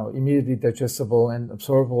 immediately digestible and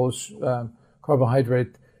absorbable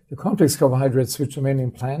carbohydrate. The complex carbohydrates, which are mainly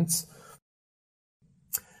in plants,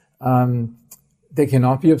 they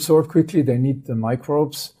cannot be absorbed quickly. They need the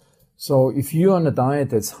microbes. So if you're on a diet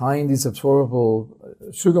that's high in these absorbable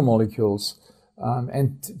sugar molecules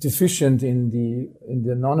and deficient in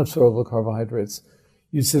the non-absorbable carbohydrates,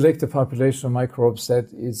 you select a population of microbes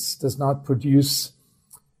that does not produce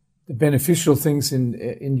the beneficial things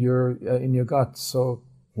in your gut. So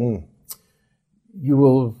you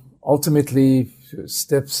will ultimately, through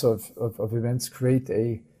steps of events, create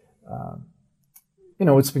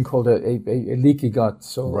it's been called a leaky gut.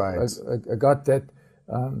 So a gut that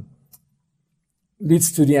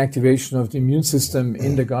leads to the activation of the immune system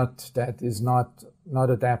in the gut that is not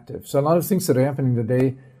adaptive. So a lot of things that are happening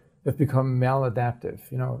today have become maladaptive.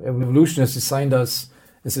 Evolution has designed us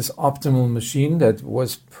as this optimal machine that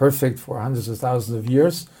was perfect for hundreds of thousands of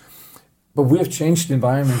years, but we have changed the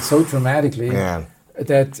environment so dramatically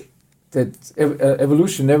that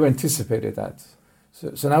evolution never anticipated that.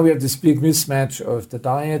 So now we have this big mismatch of the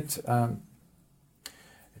diet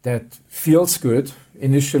that feels good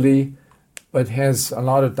initially, but has a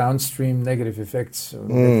lot of downstream negative effects,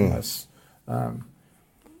 making us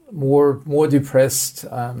more depressed,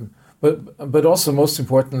 but also most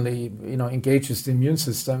importantly, engages the immune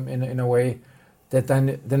system in a way that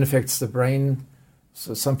then affects the brain.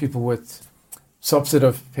 So some people with subset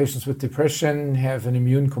of patients with depression have an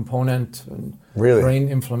immune component, and brain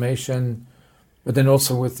inflammation, but then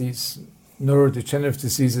also with these neurodegenerative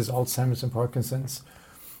diseases, Alzheimer's and Parkinson's.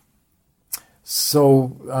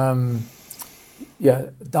 So,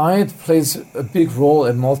 diet plays a big role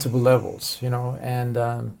at multiple levels, and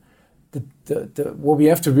what we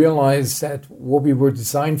have to realize that what we were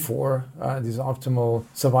designed for, these optimal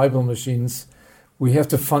survival machines, we have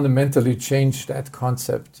to fundamentally change that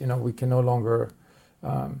concept. We can no longer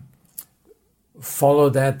follow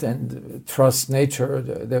that and trust nature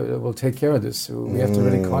that will take care of this. So we have to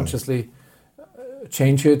really consciously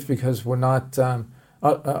change it, because we're not,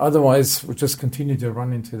 otherwise we'll just continue to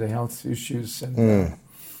run into the health issues and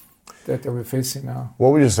that we're facing now.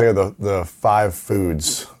 What would you say are the 5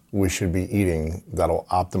 foods we should be eating that'll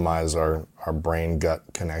optimize our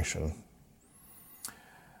brain-gut connection?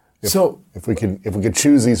 If we could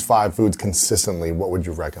choose these 5 foods consistently, what would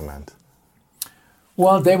you recommend?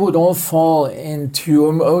 Well, they would all fall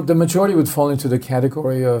into, the majority would fall into the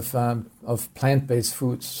category of plant-based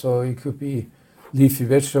foods. So it could be leafy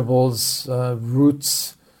vegetables,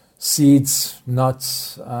 roots, seeds,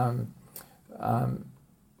 nuts,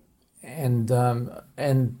 and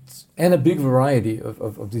a big variety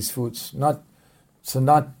of these foods.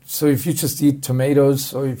 So if you just eat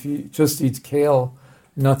tomatoes or if you just eat kale,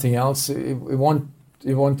 nothing else, it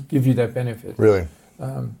won't give you that benefit. Really.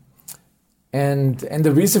 And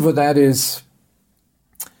the reason for that is,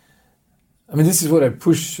 I mean, this is what I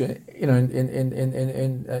push, in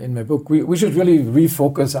my book. We should really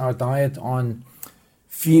refocus our diet on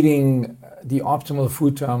feeding the optimal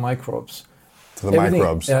food to our microbes. To the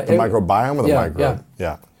microbes, the microbiome or the microbe?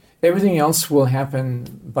 Yeah. Everything else will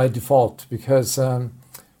happen by default because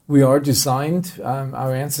we are designed.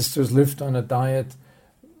 Our ancestors lived on a diet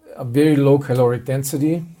of very low caloric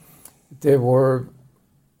density. They were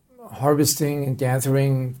harvesting and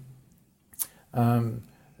gathering,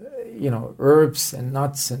 herbs and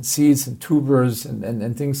nuts and seeds and tubers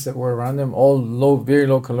and things that were around them, all very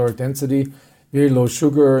low caloric density, very low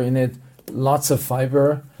sugar in it, lots of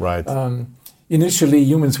fiber. Right. Initially,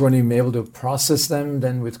 humans weren't even able to process them.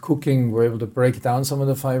 Then with cooking, we're able to break down some of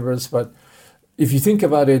the fibers. But if you think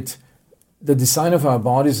about it, the design of our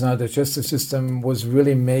bodies and our digestive system was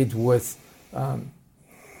really made with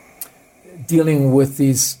dealing with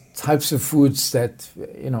these types of foods that,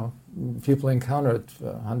 people encountered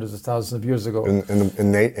hundreds of thousands of years ago.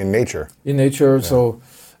 In nature. In nature, yeah. So,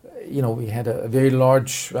 we had a very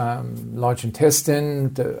large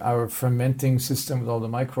intestine, our fermenting system with all the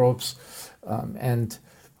microbes, and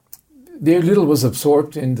very little was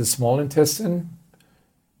absorbed in the small intestine,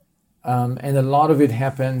 and a lot of it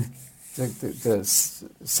happened, the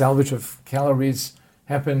salvage of calories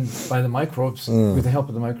happened by the microbes, with the help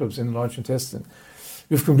of the microbes in the large intestine.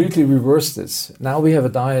 We've completely reversed this. Now we have a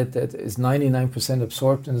diet that is 99%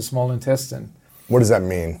 absorbed in the small intestine. What does that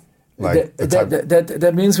mean?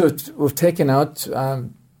 That means we've taken out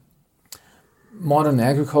modern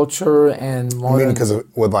agriculture and modern... I mean, because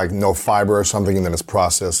with no fiber or something, and then it's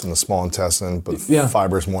processed in the small intestine, but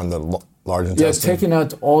fiber is more in the large intestine. Yeah, it's taking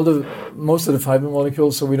out most of the fiber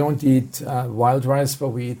molecules, so we don't eat wild rice, but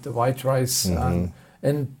we eat the white rice,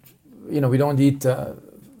 and we don't eat the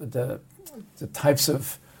types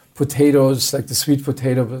of potatoes, like the sweet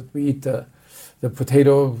potato, but we eat the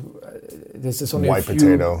potato. There's just only white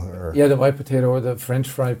potato. The white potato or the French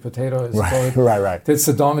fried potato is called. Right. That's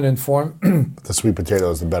the dominant form. The sweet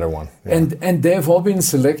potato is the better one. Yeah. And they've all been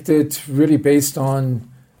selected really based on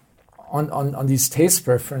these taste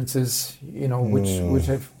preferences, which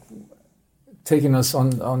have taken us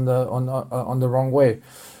on the wrong way.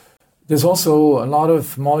 There's also a lot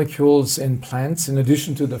of molecules in plants, in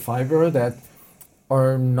addition to the fiber, that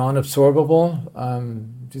are non-absorbable.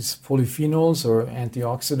 These polyphenols or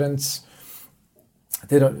antioxidants,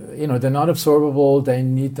 they're not absorbable. They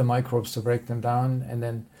need the microbes to break them down, and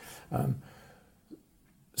then.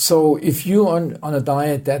 So if you're on a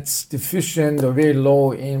diet that's deficient or very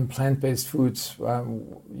low in plant-based foods,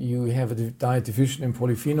 you have a diet deficient in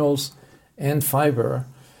polyphenols and fiber,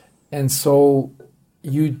 and so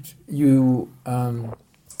you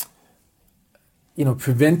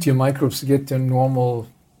prevent your microbes to get their normal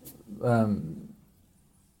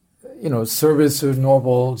service or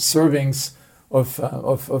normal servings of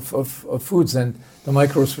foods, and the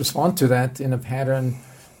microbes respond to that in a pattern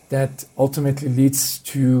that ultimately leads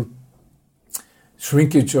to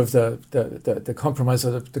shrinkage of the compromise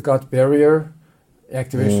of the gut barrier,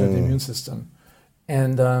 activation of the immune system.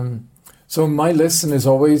 And so my lesson is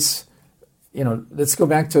always, let's go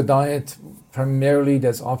back to a diet primarily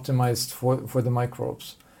that's optimized for the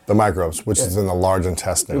microbes. The microbes, which is in the large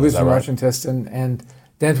intestine. It is the large intestine, and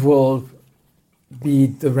that will be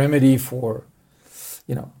the remedy for,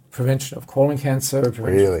 prevention of colon cancer,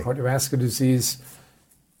 prevention of cardiovascular disease,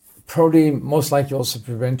 probably most likely also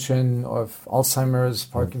prevention of Alzheimer's,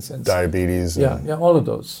 Parkinson's, diabetes. All of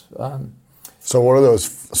those. So what are those?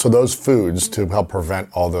 So those foods to help prevent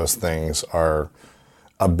all those things are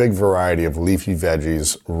a big variety of leafy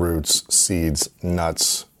veggies, roots, seeds,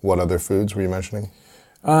 nuts. What other foods were you mentioning?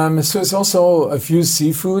 So it's also a few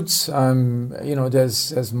seafoods.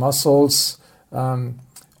 There's mussels.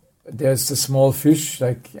 There's the small fish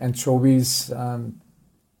like anchovies.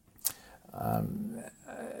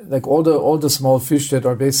 Like all the small fish that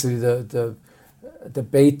are basically the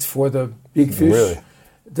bait for the big fish. Really?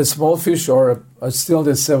 The small fish are still,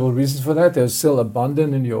 there's several reasons for that. They're still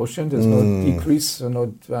abundant in the ocean. There's no decrease or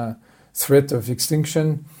no threat of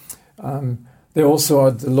extinction. They also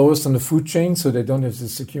are the lowest on the food chain, so they don't have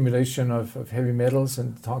this accumulation of heavy metals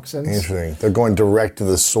and toxins. Interesting. They're going direct to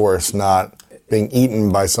the source, not being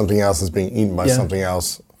eaten by something else that's being eaten by something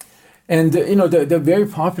else. And they're very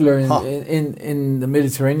popular in the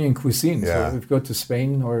Mediterranean cuisine. Yeah. So if you go to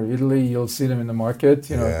Spain or Italy, you'll see them in the market.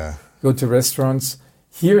 Yeah. Go to restaurants.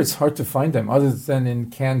 Here, it's hard to find them other than in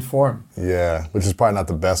canned form. Yeah, which is probably not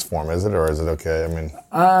the best form, is it? Or is it okay? I mean,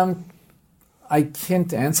 I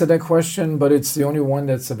can't answer that question, but it's the only one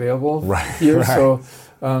that's available here. Right. So,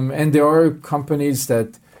 and there are companies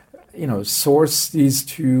that source these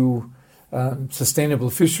to sustainable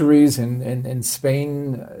fisheries in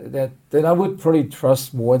Spain that I would probably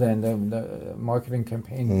trust more than the marketing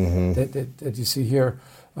campaign that you see here.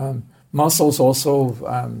 Mussels also,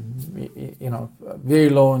 very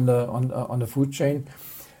low on the food chain.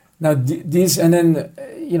 Now these, and then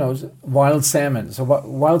wild salmon. So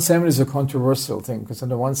wild salmon is a controversial thing because on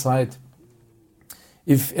the one side,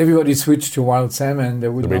 if everybody switched to wild salmon,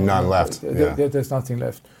 there would be none left. There's nothing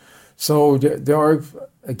left. So there are,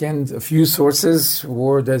 again, a few sources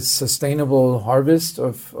where there's sustainable harvest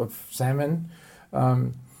of salmon.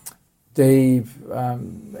 They're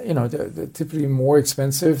typically more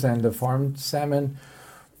expensive than the farmed salmon.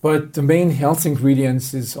 But the main health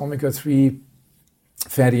ingredients is omega-3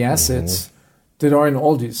 fatty acids that are in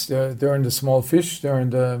all these. They're in the small fish, they're in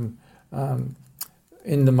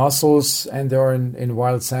the mussels, and they're in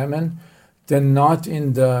wild salmon. They're not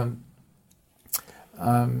in the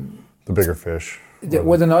bigger fish. They're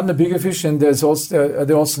not in the bigger fish, and they're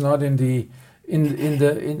also not in the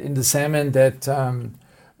salmon that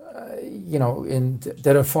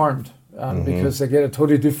that are farmed because they get a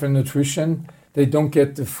totally different nutrition. They don't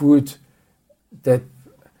get the food that.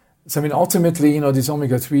 So I mean, ultimately, these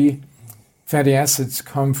omega-3 fatty acids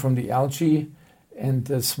come from the algae, and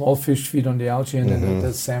the small fish feed on the algae, and then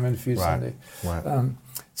the salmon feeds on the. Right.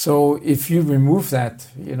 So if you remove that,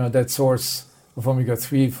 that source of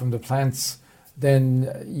omega-3 from the plants, then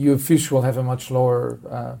your fish will have a much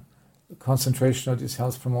lower concentration of these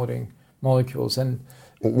health-promoting molecules. And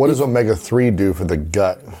what does omega-3 do for the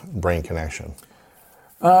gut-brain connection?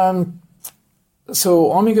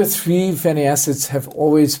 So omega-3 fatty acids have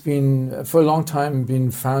always been, for a long time,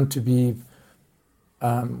 been found to be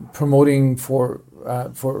promoting for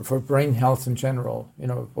brain health in general.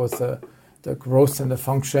 Both the growth and the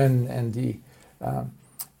function and the.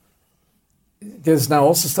 There's now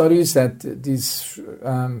also studies that these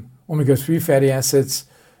omega-3 fatty acids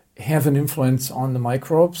have an influence on the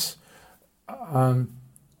microbes.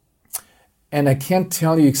 And I can't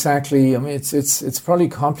tell you exactly. I mean, it's probably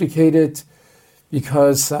complicated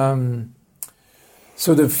because I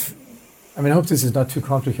hope this is not too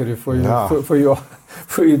complicated for you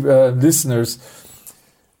for your listeners.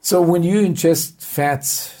 So when you ingest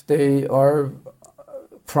fats, they are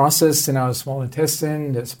processed in our small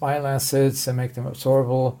intestine. There's bile acids that make them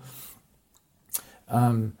absorbable.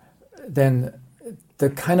 Then the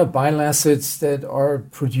kind of bile acids that are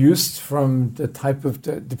produced from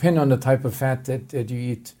depend on the type of fat that you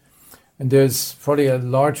eat. And there's probably a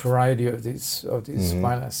large variety of these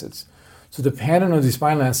bile acids. So the pattern of these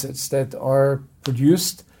bile acids that are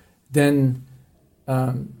produced, then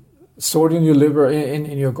stored in your liver,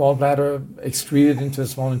 in your gallbladder, excreted into the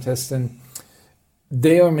small intestine,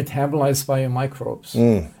 they are metabolized by your microbes.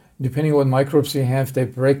 Depending on what microbes you have, they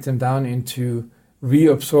break them down into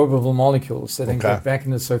reabsorbable molecules that then get back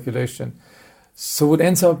into circulation. So what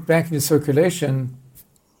ends up back in the circulation,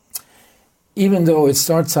 even though it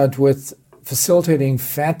starts out with facilitating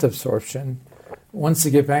fat absorption, once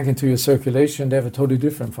they get back into your circulation, they have a totally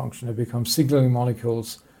different function. They become signaling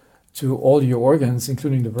molecules to all your organs,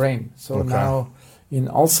 including the brain. So now in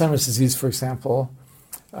Alzheimer's disease, for example,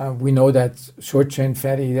 we know that short-chain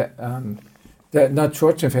fatty, that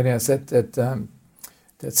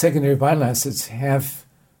secondary bile acids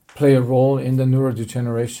play a role in the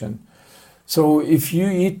neurodegeneration. So if you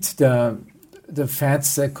eat the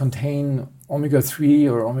fats that contain omega-3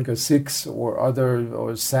 or omega-6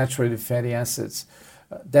 or saturated fatty acids,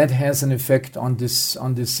 that has an effect on this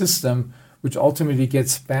system, which ultimately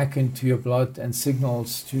gets back into your blood and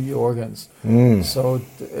signals to your organs. So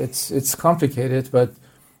it's complicated, but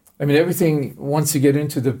I mean, everything, once you get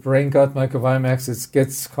into the brain-gut microbiome axis, it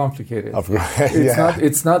gets complicated. Of course,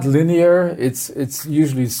 It's not linear. It's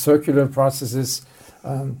usually circular processes.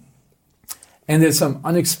 And there's some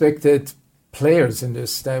unexpected players in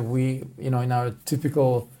this that we, in our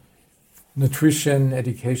typical nutrition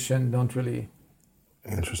education don't really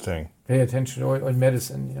pay attention, or in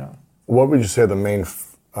medicine, What would you say are the main,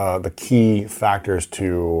 the key factors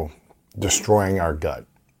to destroying our gut?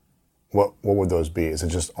 What would those be? Is it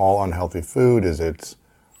just all unhealthy food? Is it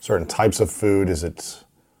certain types of food? Is it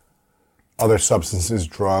other substances,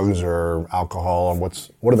 drugs, or alcohol?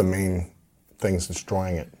 What are the main things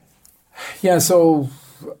destroying it? Yeah, so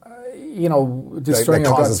destroying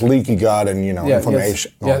that our causes gut. leaky gut and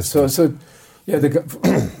inflammation. Yes. So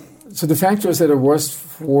the factors that are worst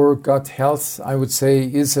for gut health, I would say,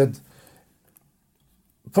 is that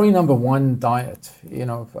probably number one, diet.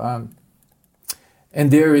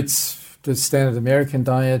 And there it's the standard American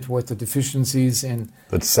diet with the deficiencies in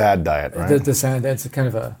the SAD diet, right? The SAD. That's kind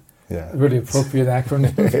of a really appropriate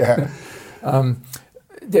acronym.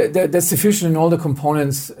 That's deficient in all the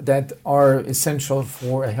components that are essential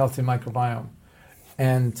for a healthy microbiome,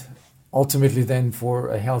 and ultimately then for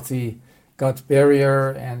a healthy gut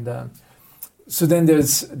barrier. And so then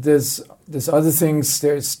there's other things.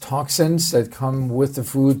 There's toxins that come with the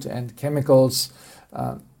food and chemicals.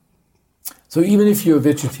 So even if you're a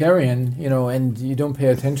vegetarian, and you don't pay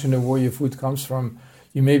attention to where your food comes from,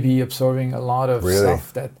 you may be absorbing a lot of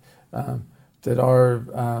stuff that are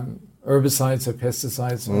herbicides or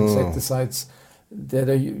pesticides or insecticides that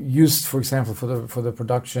are used, for example, for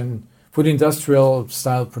the industrial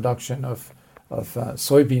style production of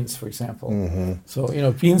soybeans, for example. Mm-hmm.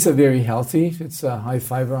 So beans are very healthy. It's a high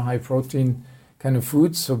fiber, high protein kind of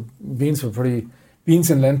food. So beans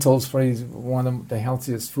and lentils probably one of the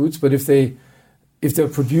healthiest foods. But if they're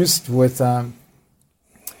produced with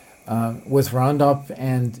Roundup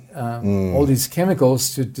and all these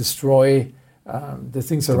chemicals to destroy the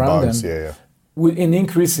things around bugs, them, in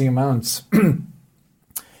increasing amounts,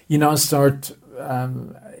 you now start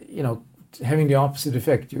having the opposite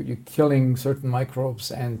effect. You're killing certain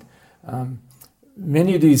microbes, and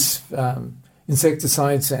many of these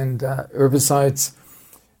insecticides and herbicides,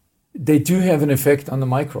 they do have an effect on the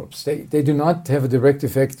microbes. They do not have a direct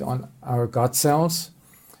effect on our gut cells.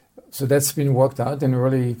 So that's been worked out in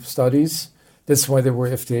early studies. That's why they were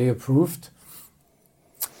FDA approved.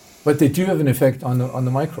 But they do have an effect on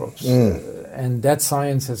the microbes. And that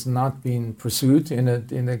science has not been pursued in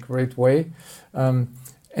a great way.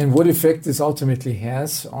 And what effect this ultimately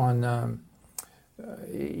has on,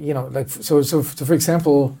 so for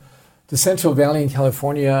example, the Central Valley in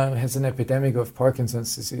California has an epidemic of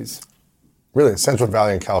Parkinson's disease. Really? Central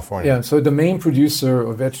Valley in California? Yeah, so the main producer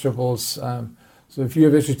of vegetables, so if you're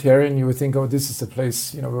a vegetarian, you would think, oh, this is the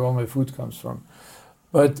place where all my food comes from.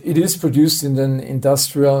 But it is produced in an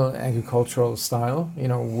industrial agricultural style,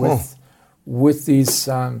 with these,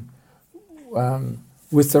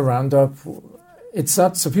 with the Roundup. It's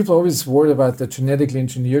not, so people are always worried about the genetically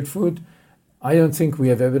engineered food. I don't think we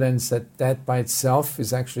have evidence that by itself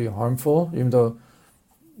is actually harmful, even though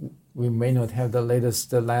we may not have the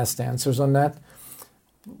last answers on that.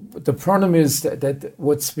 But the problem is that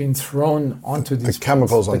what's been thrown onto these the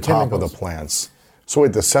chemicals on top of the plants. So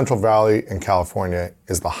wait, the Central Valley in California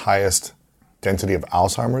is the highest density of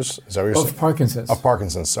Alzheimer's? Is that what you're saying? Of Parkinson's. Of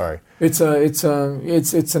Parkinson's, sorry. It's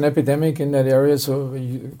an epidemic in that area. So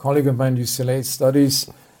a colleague of mine, UCLA, studies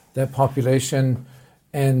that population,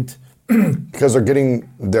 and because they're getting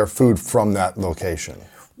their food from that location.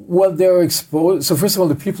 Well, they're exposed. So first of all,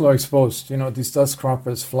 the people are exposed. These dust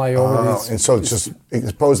croppers fly over. And so it's just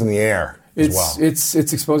exposed in the air as well. It's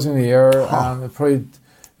exposed in the air. Probably,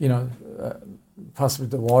 possibly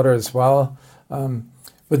the water as well.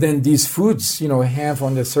 But then these foods, have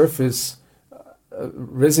on the surface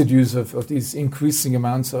residues of these increasing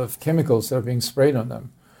amounts of chemicals that are being sprayed on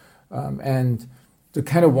them, and the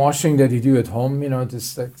kind of washing that you do at home,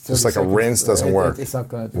 just like a rinse doesn't work. It's not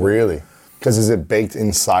going to do really. Because is it baked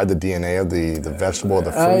inside the DNA of the vegetable or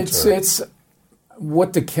the fruit? It's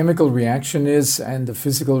what the chemical reaction is and the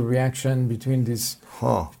physical reaction between these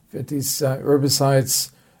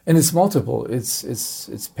herbicides, and it's multiple. It's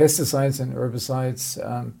pesticides and herbicides,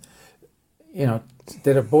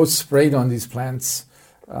 that are both sprayed on these plants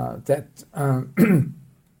that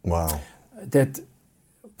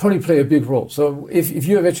probably play a big role. So if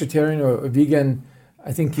you're a vegetarian or a vegan,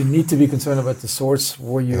 I think you need to be concerned about the source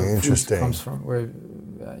where your food comes from.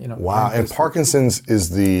 Wow, and Parkinson's is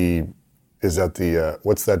that the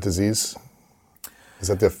what's that disease? Is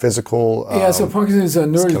that the physical? So Parkinson's is a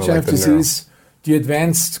neurodegenerative disease. The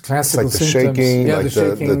advanced classical symptoms, shaking, the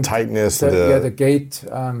shaking, the tightness, the gait,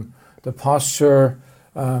 the posture,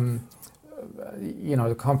 the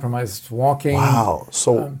compromised walking. Wow.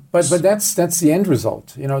 So, but that's the end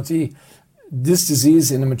result. This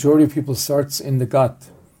disease in the majority of people starts in the gut,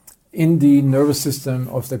 in the nervous system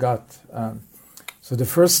of the gut. So the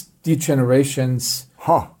first degenerations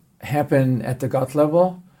happen at the gut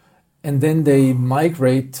level, and then they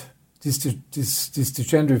migrate, these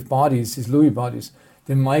degenerative bodies, these Lewy bodies,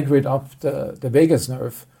 they migrate up the vagus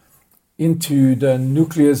nerve into the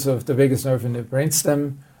nucleus of the vagus nerve in the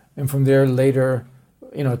brainstem, and from there later,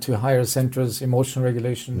 to higher centers, emotional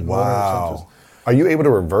regulation, motor centers. Are you able to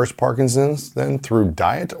reverse Parkinson's then through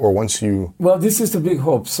diet, or once you... Well, this is the big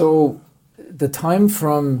hope. So the time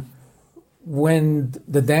from when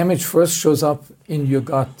the damage first shows up in your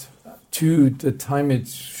gut to the time it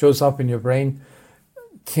shows up in your brain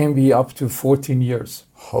can be up to 14 years.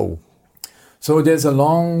 Oh. So there's a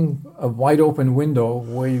wide open window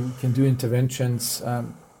where you can do interventions.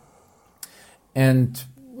 And,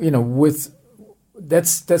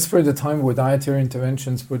 that's for the time where dietary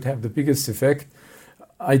interventions would have the biggest effect.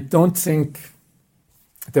 I don't think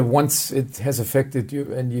that once it has affected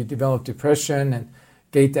you and you develop depression and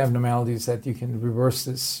gait abnormalities that you can reverse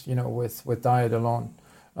this, with diet alone.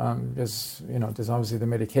 There's obviously the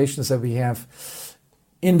medications that we have.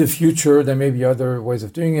 In the future, there may be other ways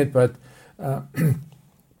of doing it, but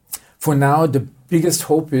for now, the biggest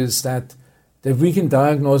hope is that we can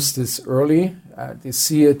diagnose this early. They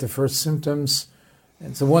see it, the first symptoms.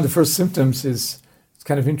 And so one of the first symptoms it's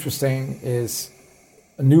kind of interesting, is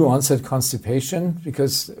a new onset constipation,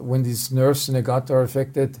 because when these nerves in the gut are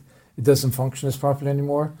affected, it doesn't function as properly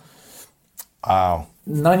anymore. Wow.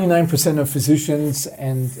 99% of physicians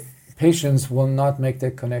and patients will not make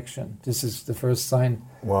that connection. This is the first sign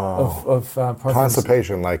of Parkinson's.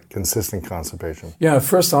 Constipation, like consistent constipation. Yeah,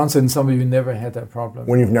 first onset in somebody who never had that problem.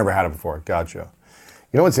 When you've never had it before. Gotcha.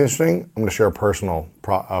 You know what's interesting? I'm going to share a personal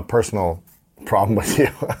problem with you.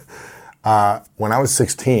 When I was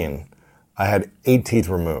 16, I had 8 teeth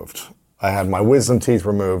removed. I had my wisdom teeth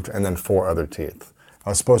removed and then 4 other teeth. I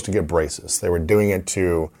was supposed to get braces. They were doing it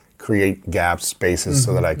to create gaps, spaces,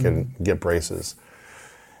 so that I could get braces.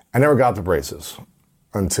 I never got the braces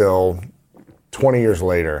until 20 years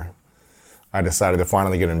later. I decided to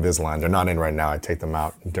finally get Invisalign. They're not in right now. I take them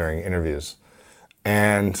out during interviews.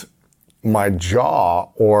 And my jaw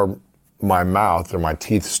or my mouth or my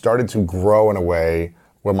teeth started to grow in a way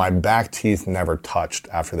where my back teeth never touched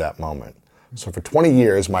after that moment. So for 20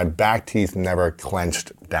 years, my back teeth never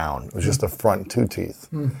clenched down. It was just the front 2 teeth.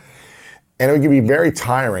 And it would be very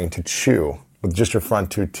tiring to chew with just your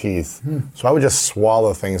front 2 teeth. So I would just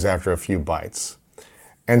swallow things after a few bites.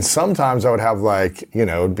 And sometimes I would have it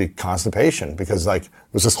would be constipation, because it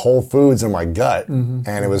was just whole foods in my gut, and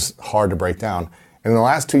it was hard to break down. And in the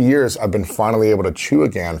last 2 years, I've been finally able to chew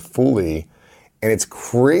again fully, and it's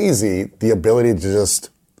crazy the ability to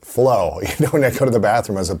just flow, when I go to the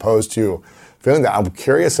bathroom, as opposed to feeling that. I'm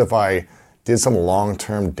curious if I did some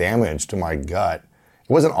long-term damage to my gut. It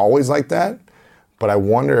wasn't always like that, but I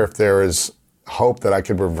wonder if there is hope that I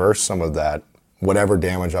could reverse some of that, whatever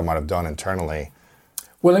damage I might have done internally.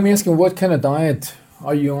 Well, let me ask you, what kind of diet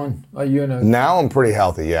are you on? Are you in a... Now I'm pretty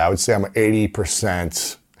healthy, yeah. I would say I'm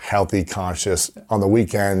 80% healthy conscious. On the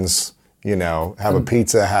weekends, have a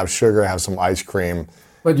pizza, have sugar, have some ice cream.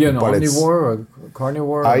 But you're an omnivore or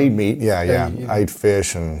carnivore? I eat meat, yeah. I eat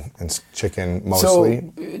fish and chicken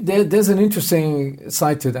mostly. So there's an interesting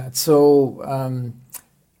side to that. So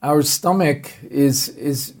our stomach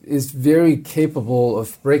is very capable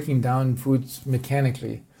of breaking down foods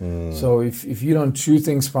mechanically. So if you don't chew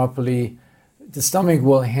things properly, the stomach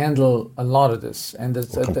will handle a lot of this. And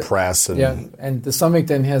compress. And the stomach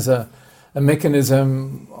then has a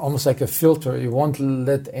mechanism, almost like a filter. You won't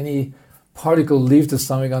let any particle leave the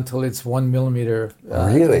stomach until it's 1 millimeter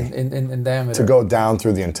really? in diameter. To go down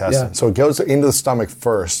through the intestine. Yeah. So it goes into the stomach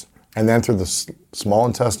first, and then through the small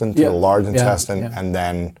intestine to the large intestine, and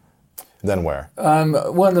then where?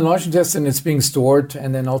 Well, in the large intestine, it's being stored,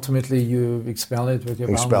 and then ultimately you expel it with your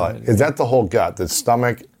bowel. Expel it. Is that the whole gut? The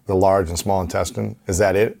stomach, the large and small intestine? Is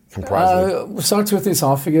that it? It starts with the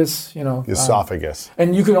esophagus, Esophagus.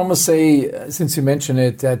 And you could almost say, since you mentioned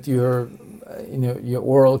it, that your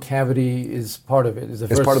oral cavity is part of it.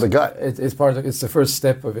 It's part of the gut. It's the first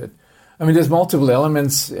step of it. I mean, there's multiple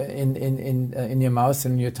elements in your mouth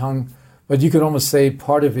and your tongue, but you could almost say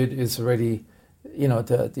part of it is already,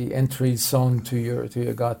 the entry zone to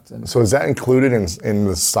your gut. And so is that included in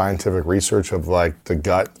the scientific research of the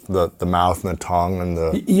gut, the mouth and the tongue and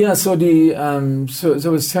the... Yeah. So so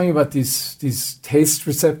I was telling you about these taste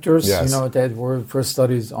receptors. Yes. That were first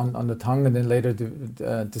studied on the tongue, and then later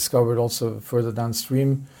discovered also further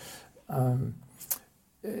downstream.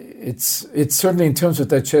 It's certainly, in terms of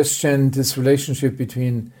digestion, this relationship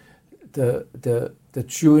between the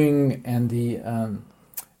chewing and the...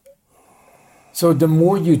 So the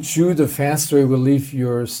more you chew, the faster it will leave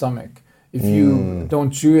your stomach. If you don't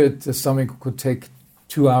chew it, the stomach could take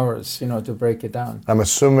 2 hours, to break it down. I'm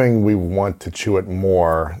assuming we want to chew it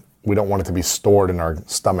more. We don't want it to be stored in our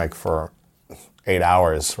stomach for 8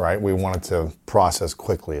 hours, right? We want it to process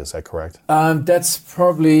quickly. Is that correct? That's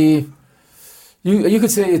probably... You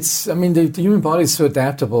could say the human body is so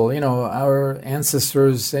adaptable. Our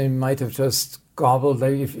ancestors, they might have just gobbled.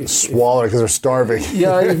 Like swallowed because they're starving.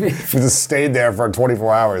 Yeah, if you just stayed there for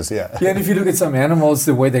 24 hours. Yeah. Yeah, and if you look at some animals,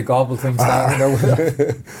 the way they gobble things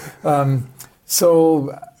down.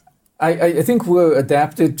 So I think we're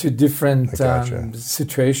adapted to different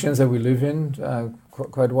situations that we live in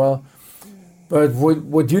quite well. But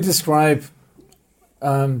what you describe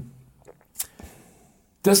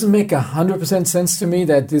doesn't make 100% sense to me,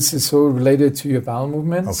 that this is so related to your bowel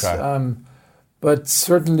movements. Okay. But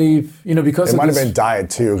certainly, because it might have been diet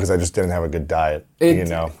too, because I just didn't have a good diet. I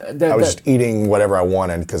was just eating whatever I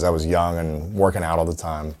wanted because I was young and working out all the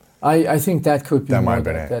time. I think that could be. That might have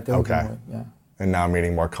been it. Okay. Yeah. And now I'm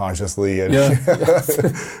eating more consciously and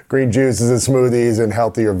green juices and smoothies and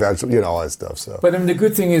healthier vegetables, all that stuff. So. But the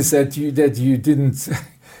good thing is that you didn't,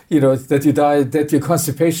 that your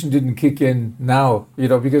constipation didn't kick in now,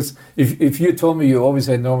 because if you told me you always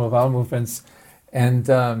had normal bowel movements, and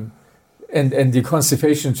the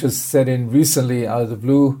constipation just set in recently out of the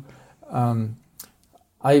blue,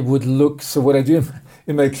 I would look. So what I do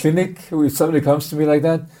in my clinic, if somebody comes to me like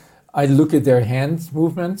that, I look at their hand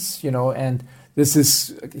movements, and this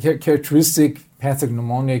is characteristic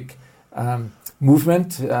pathognomonic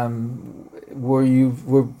movement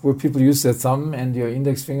where people use their thumb and their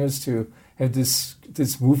index fingers to have this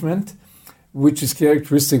movement, which is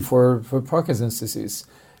characteristic for Parkinson's disease.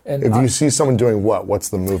 And if you see someone doing what's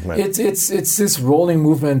the movement? It's this rolling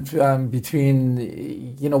movement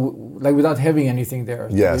between, like without having anything there.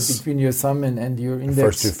 Yes. Between your thumb and your index.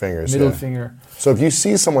 First two fingers, middle finger. So if you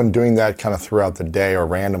see someone doing that kind of throughout the day or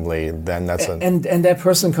randomly, then that's and that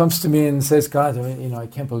person comes to me and says, God, I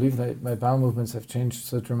can't believe that my bowel movements have changed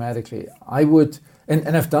so dramatically. I would,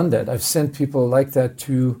 and I've done that. I've sent people like that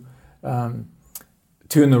to a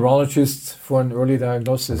neurologist for an early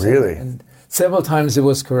diagnosis. Really? And several times it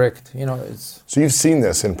was correct. So you've seen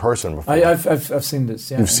this in person before? I've seen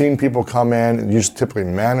this. Yeah. You've seen people come in, usually typically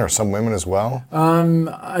men or some women as well.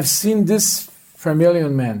 I've seen this primarily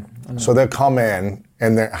on men. So they'll come in,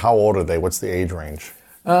 and how old are they? What's the age range?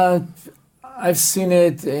 I've seen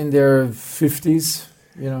it in their 50s.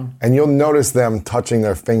 And you'll notice them touching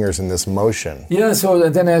their fingers in this motion. Yeah. So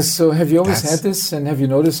then, have you always had this? And have you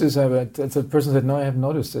noticed this? The person said, no, I haven't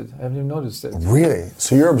noticed it. I haven't even noticed it. Really?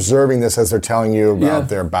 So you're observing this as they're telling you about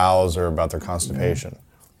their bowels or about their constipation.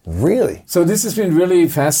 Mm-hmm. Really? So this has been really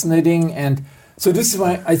fascinating, and so this is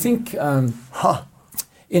why I think,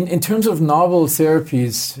 in terms of novel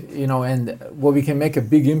therapies, and where we can make a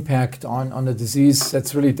big impact on a disease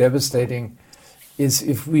that's really devastating, is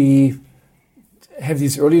if we have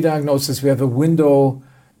these early diagnoses, we have a window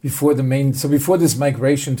before before this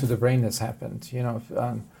migration to the brain has happened.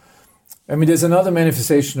 There's another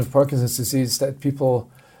manifestation of Parkinson's disease that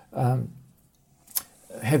people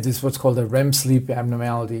have this what's called a REM sleep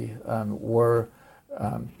abnormality, where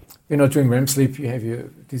during REM sleep you have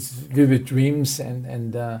these vivid dreams,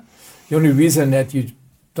 and the only reason that you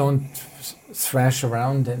don't thrash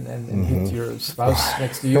around and hit your spouse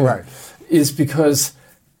next to you is because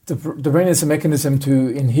the brain is a mechanism to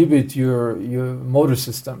inhibit your motor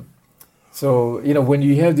system. So when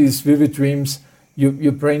you have these vivid dreams,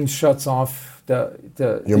 your brain shuts off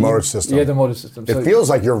your motor system. Yeah, the motor system. It feels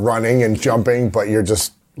like you're running and jumping, but you're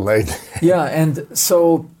just laid. Yeah, and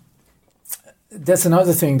so that's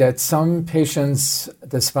another thing that some patients,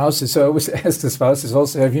 the spouses. So I always ask the spouses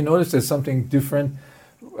also, have you noticed there's something different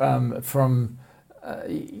from what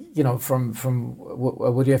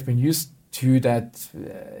you have been used to, that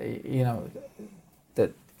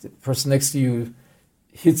that the person next to you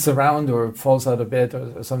hits around or falls out of bed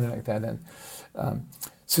or something like that. And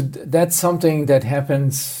so that's something that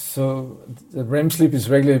happens. So the REM sleep is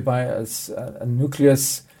regulated by a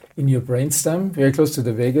nucleus in your brainstem, very close to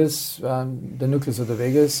the vagus, the nucleus of the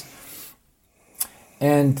vagus.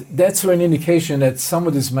 And that's an indication that some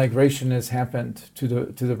of this migration has happened to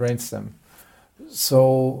the brainstem.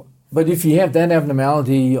 So, but if you have that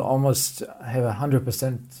abnormality, you almost have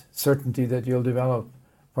 100% certainty that you'll develop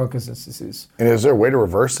Parkinson's disease. And is there a way to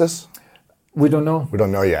reverse this? We don't know. We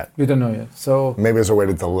don't know yet. We don't know yet. So maybe there's a way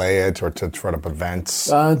to delay it or to try to prevent.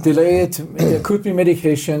 Delay it. There could be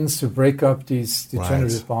medications to break up these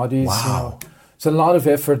degenerative bodies. Wow. It's a lot of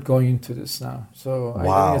effort going into this now. So I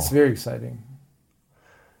think it's very exciting.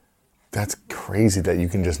 That's crazy that you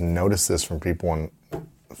can just notice this from people and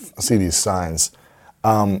see these signs.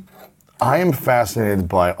 I am fascinated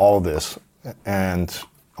by all this, and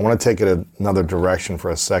I want to take it another direction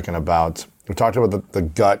for a second about, we talked about the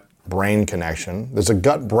gut-brain connection. There's a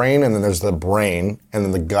gut-brain, and then there's the brain, and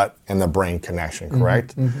then the gut and the brain connection,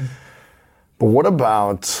 correct? Mm-hmm. But what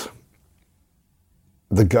about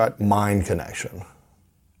the gut-mind connection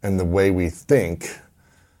and the way we think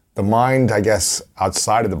the mind, I guess,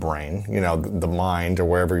 outside of the brain, the mind or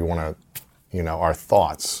wherever you want to, our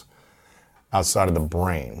thoughts outside of the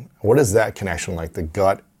brain. What is that connection like, the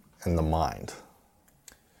gut and the mind?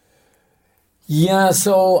 Yeah,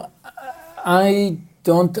 so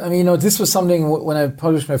this was something when I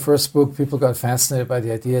published my first book, people got fascinated by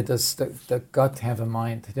the idea, does the gut have a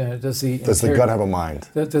mind? Does the gut have a mind?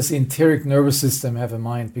 Does the enteric nervous system have a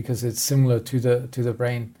mind? Because it's similar to the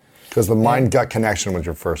brain. Because the mind-gut connection was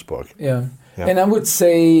your first book. Yeah. And I would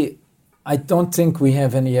say, I don't think we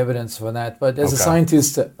have any evidence for that. But as a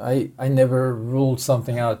scientist, I never ruled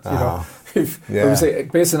something out. If we say,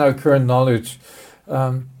 based on our current knowledge,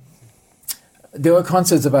 there are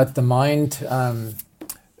concepts about the mind.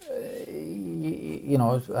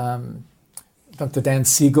 Dr. Dan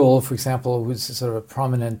Siegel, for example, who's sort of a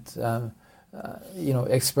prominent,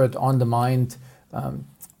 expert on the mind.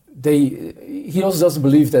 He also doesn't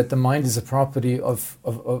believe that the mind is a property of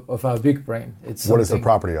our big brain. What is the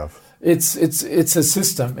property of? It's a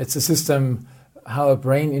system. It's a system how a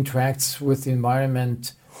brain interacts with the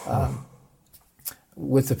environment,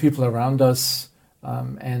 with the people around us,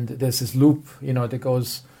 and there's this loop, that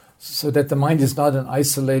goes so that the mind is not an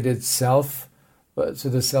isolated self, but so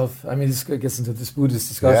the self. I mean, this gets into this Buddhist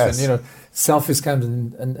discussion. Yes. Self is kind of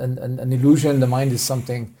an illusion. The mind is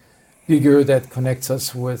something bigger that connects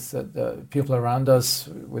us with the people around us,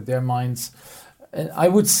 with their minds. And I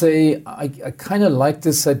would say I kind of like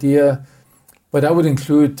this idea, but I would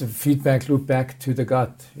include the feedback loop back to the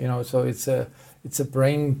gut. So it's a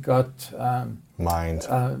brain, gut,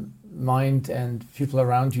 mind and people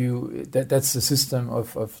around you. That's the system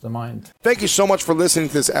of the mind. Thank you so much for listening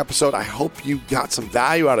to this episode. I hope you got some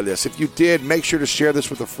value out of this. If you did, make sure to share this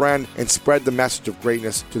with a friend and spread the message of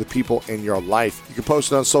greatness to the people in your life. You can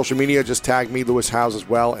post it on social media. Just tag me, Lewis Howes, as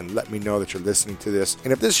well, and let me know that you're listening to this.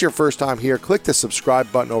 And if this is your first time here, click the subscribe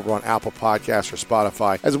button over on Apple Podcasts or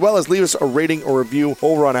Spotify, as well as leave us a rating or review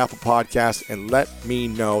over on Apple Podcasts, and let me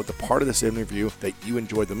know the part of this interview that you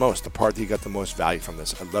enjoyed the most, the part that you got the most value from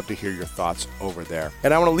this. I'd love to hear your thoughts over there.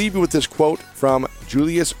 And I want to leave you with this quote from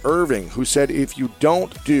Julius Irving, who said, if you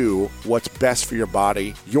don't do what's best for your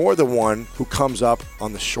body, you're the one who comes up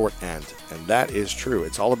on the short end. And that is true.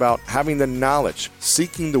 It's all about having the knowledge,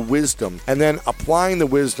 seeking the wisdom, and then applying the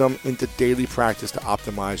wisdom into daily practice to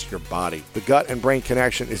optimize your body. The gut and brain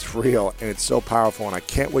connection is real, and it's so powerful, and I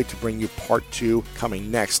can't wait to bring you part 2 coming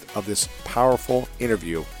next of this powerful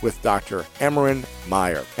interview with Dr. Emeran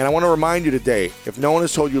Meyer. And I want to remind you today, if no one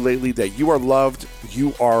has told you lately that you are loved,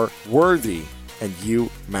 you are worthy, and you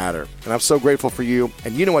matter. And I'm so grateful for you.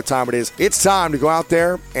 And you know what time it is. It's time to go out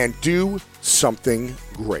there and do something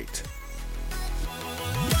great.